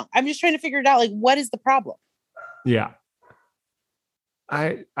doing wrong? I'm just trying to figure it out. Like, what is the problem? Yeah.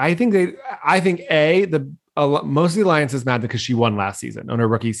 I think most of the alliance is mad because she won last season on her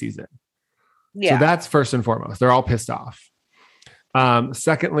rookie season. Yeah. So that's first and foremost. They're all pissed off.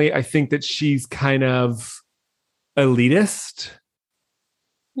 Secondly, I think that she's kind of elitist.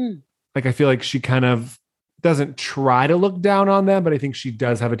 Like, I feel like she kind of doesn't try to look down on them, but I think she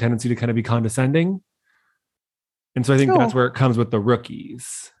does have a tendency to kind of be condescending. And so I think that's where it comes with the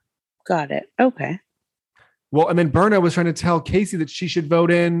rookies. Got it. Okay. Well, and then Berna was trying to tell Casey that she should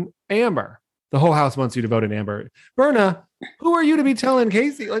vote in Amber. The whole house wants you to vote in Amber. Berna, who are you to be telling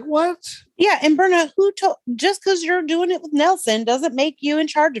Casey? Like, what? Yeah. And Berna, just because you're doing it with Nelson doesn't make you in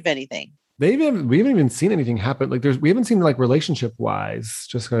charge of anything. We haven't even seen anything happen. Like, we haven't seen like relationship wise,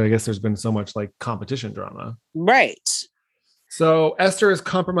 just because I guess there's been so much like competition drama. Right. So Esther is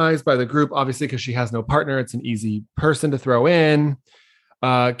compromised by the group, obviously, because she has no partner. It's an easy person to throw in.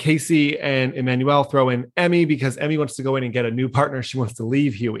 Casey and Emmanuel throw in Emmy because Emmy wants to go in and get a new partner. She wants to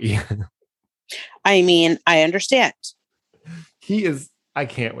leave Huey. I understand. I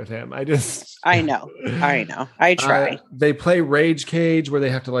can't with him. I know. I try. They play Rage Cage where they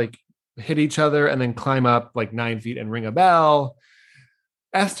have to like hit each other and then climb up like 9 feet and ring a bell.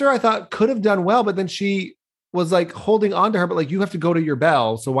 Esther, I thought, could have done well, but then she was like holding on to her, but like, you have to go to your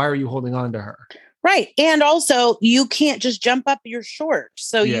bell. So why are you holding on to her? Right. And also you can't just jump up your short.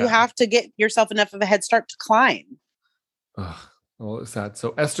 So you have to get yourself enough of a head start to climb. Well, it's sad.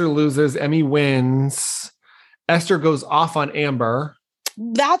 So Esther loses, Emmy wins. Esther goes off on Amber.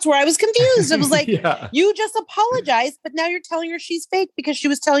 That's where I was confused. It was like, you just apologized, but now you're telling her she's fake because she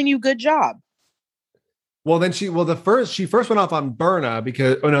was telling you good job. Well, then she first went off on Berna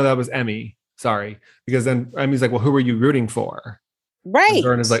because, that was Emmy. Sorry. Because then Emmy's like, well, who were you rooting for? Right. And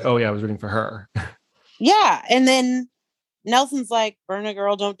Berna's like, oh yeah, I was rooting for her. Yeah. And then Nelson's like, Berna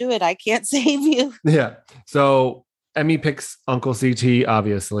girl, don't do it. I can't save you. Yeah. So Emmy picks Uncle CT,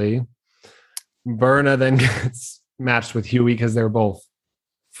 obviously. Berna then gets matched with Huey because they're both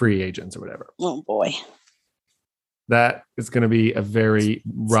free agents or whatever. Oh boy. That is going to be a very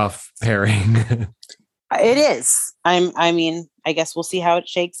rough pairing. It is. I mean, I guess we'll see how it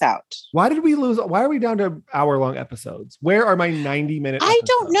shakes out. Why did we lose? Why are we down to hour-long episodes? Where are my 90-minute I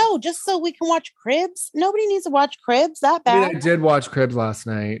don't know. Just so we can watch Cribs. Nobody needs to watch Cribs that bad. I mean, I did watch Cribs last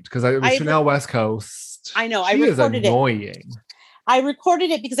night because it was Chanel West Coast. I know. She I recorded is annoying. it. I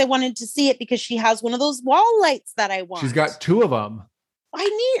recorded it because I wanted to see it because she has one of those wall lights that I want. She's got 2 of them. I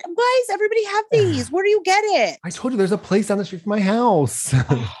need, guys, everybody have these. Where do you get it? I told you there's a place down the street from my house.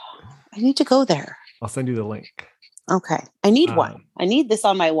 I need to go there. I'll send you the link. Okay. I need one. I need this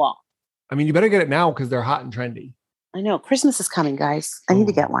on my wall. I mean, you better get it now because they're hot and trendy. I know. Christmas is coming, guys. I need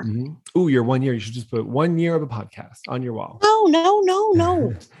to get one. Mm-hmm. Ooh, your 1 year. You should just put 1 year of a podcast on your wall.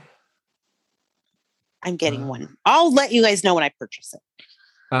 No. I'm getting one. I'll let you guys know when I purchase it.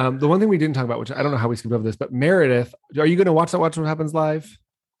 The one thing we didn't talk about, which I don't know how we skipped over this, but Meredith, are you going to watch What Happens Live?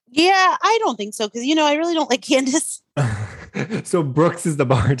 Yeah, I don't think so. Because, I really don't like Candace. So Brooks is the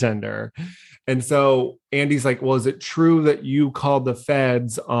bartender. And so Andy's like, well, is it true that you called the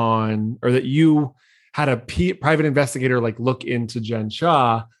feds on, or that you had a private investigator look into Jen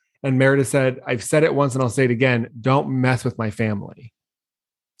Shaw? And Meredith said, I've said it once and I'll say it again. Don't mess with my family.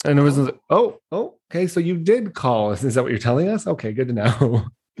 And it was like, oh, okay. So you did call us. Is that what you're telling us? Okay, good to know.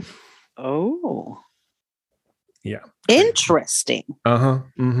 Oh. Yeah. Interesting. Uh-huh.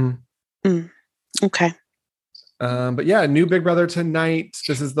 Mm-hmm. Okay. But yeah, new Big Brother tonight.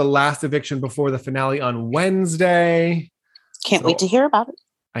 This is the last eviction before the finale on Wednesday. Can't wait to hear about it.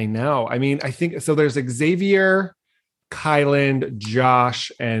 I know. I mean, I think so. There's Xavier, Kyland,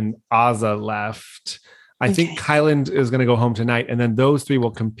 Josh, and Azza left. I think Kyland is going to go home tonight, and then those 3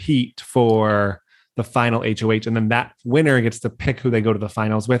 will compete for the final HOH, and then that winner gets to pick who they go to the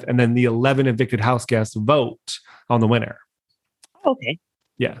finals with, and then the 11 evicted house guests vote on the winner. Okay.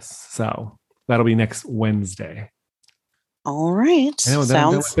 Yes. So that'll be next Wednesday. All right. I know, then I'm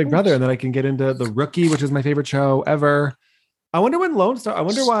done with Big Brother, and then I can get into The Rookie, which is my favorite show ever. I wonder when Lone Star. I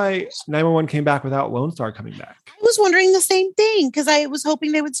wonder why 911 came back without Lone Star coming back. I was wondering the same thing because I was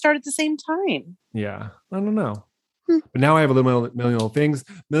hoping they would start at the same time. Yeah, I don't know. But now I have a little million little things.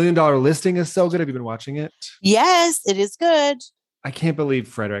 $1 Million Listing is so good. Have you been watching it? Yes, it is good. I can't believe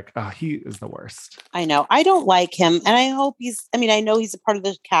Frederick. Oh, he is the worst. I know. I don't like him, and I hope I know he's a part of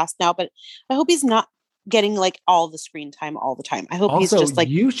the cast now, but I hope he's not getting all the screen time all the time. I hope he's just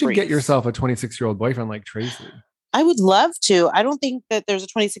you should brief. Get yourself a 26-year-old boyfriend like Tracy. I would love to. I don't think that there's a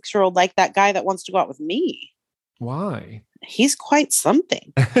 26-year-old like that guy that wants to go out with me. Why? He's quite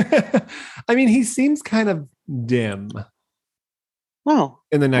something. I mean, he seems kind of dim. Oh.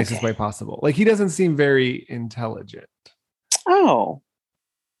 In the nicest way possible. He doesn't seem very intelligent. Oh.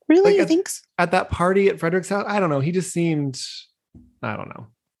 Really? You think so? At that party at Frederick's house? I don't know. He just seemed, I don't know.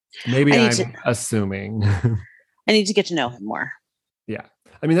 Maybe I'm assuming. I need to get to know him more. Yeah.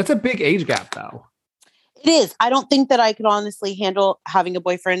 I mean, that's a big age gap, though. It is. I don't think that I could honestly handle having a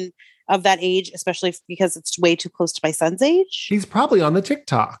boyfriend of that age, especially because it's way too close to my son's age. He's probably on the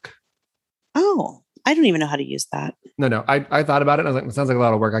TikTok. Oh, I don't even know how to use that. No. I thought about it and I was like, it sounds like a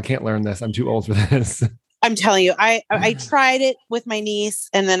lot of work. I can't learn this. I'm too old for this. I'm telling you, I tried it with my niece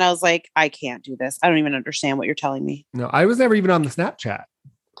and then I was like, I can't do this. I don't even understand what you're telling me. No, I was never even on the Snapchat.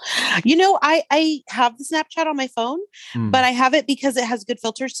 I have the Snapchat on my phone, but I have it because it has good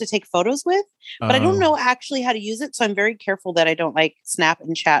filters to take photos with, but I don't know actually how to use it. So I'm very careful that I don't snap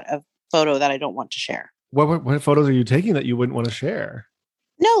and chat a photo that I don't want to share. What photos are you taking that you wouldn't want to share?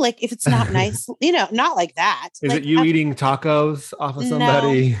 No, if it's not nice, not like that. Is it you eating tacos off of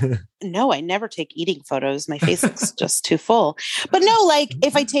somebody? No, I never take eating photos. My face looks just too full. But no,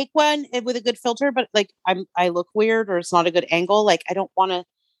 if I take one with a good filter, but I look weird or it's not a good angle, I don't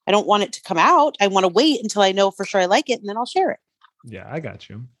want it to come out. I want to wait until I know for sure I like it and then I'll share it. Yeah, I got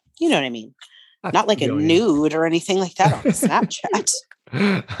you. You know what I mean? Not like a nude or anything like that on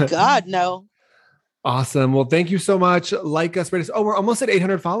Snapchat. God, no. Awesome. Well, thank you so much. Like us, rate us. Oh, we're almost at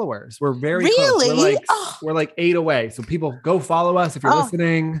 800 followers. We're very really close. We're 8 away. So people go follow us if you're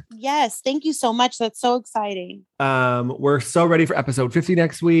listening. Yes. Thank you so much. That's so exciting. We're so ready for episode 50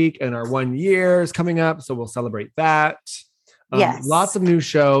 next week, and our 1 year is coming up. So we'll celebrate that. Yes. Lots of new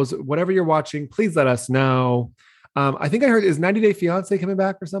shows. Whatever you're watching, please let us know. I think I heard, is 90 Day Fiance coming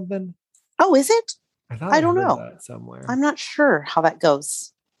back or something? Oh, is it? I don't know. That somewhere. I'm not sure how that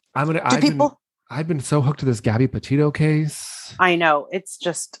goes. I've been so hooked to this Gabby Petito case. I know. It's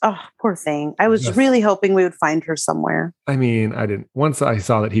just, poor thing. I was really hoping we would find her somewhere. I mean, I didn't. Once I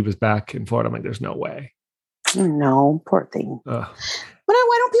saw that he was back in Florida, I'm like, there's no way. No, poor thing.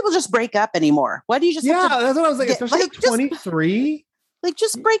 Why don't people just break up anymore? Why do you just that's what I was like, especially at 23?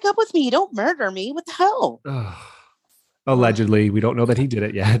 Just break up with me. Don't murder me. What the hell? Allegedly, we don't know that he did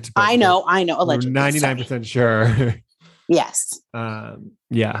it yet. but I know. We're Allegedly. 99% sure. Yes.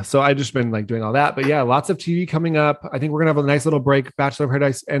 Yeah. So I just been like doing all that, but yeah, lots of TV coming up. I think we're gonna have a nice little break. Bachelor of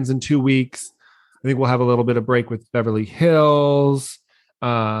Paradise ends in 2 weeks. I think we'll have a little bit of break with Beverly Hills.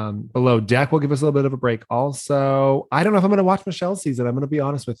 Below Deck will give us a little bit of a break. Also, I don't know if I'm gonna watch Michelle's season. I'm gonna be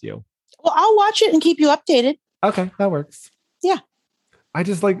honest with you. Well, I'll watch it and keep you updated. Okay, that works. Yeah. I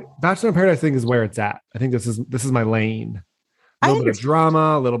just like Bachelor in Paradise thing is where it's at. I think this is my lane. A I little bit of understand.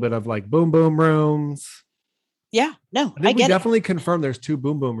 drama, a little bit of like boom boom rooms. Yeah. No, I I think we get it. definitely confirmed there's 2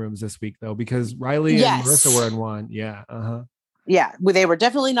 boom boom rooms this week though, because Riley Yes. and Marissa were in one. Yeah. Uh-huh. Yeah. Well, they were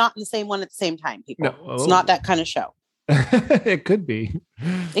definitely not in the same one at the same time, people. No. It's not that kind of show. It could be.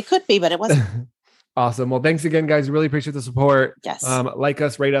 It could be, but it wasn't. Awesome. Well, thanks again, guys. Really appreciate the support. Yes. Like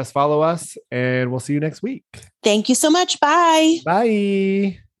us, rate us, follow us, and we'll see you next week. Thank you so much. Bye.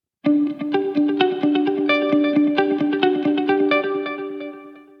 Bye.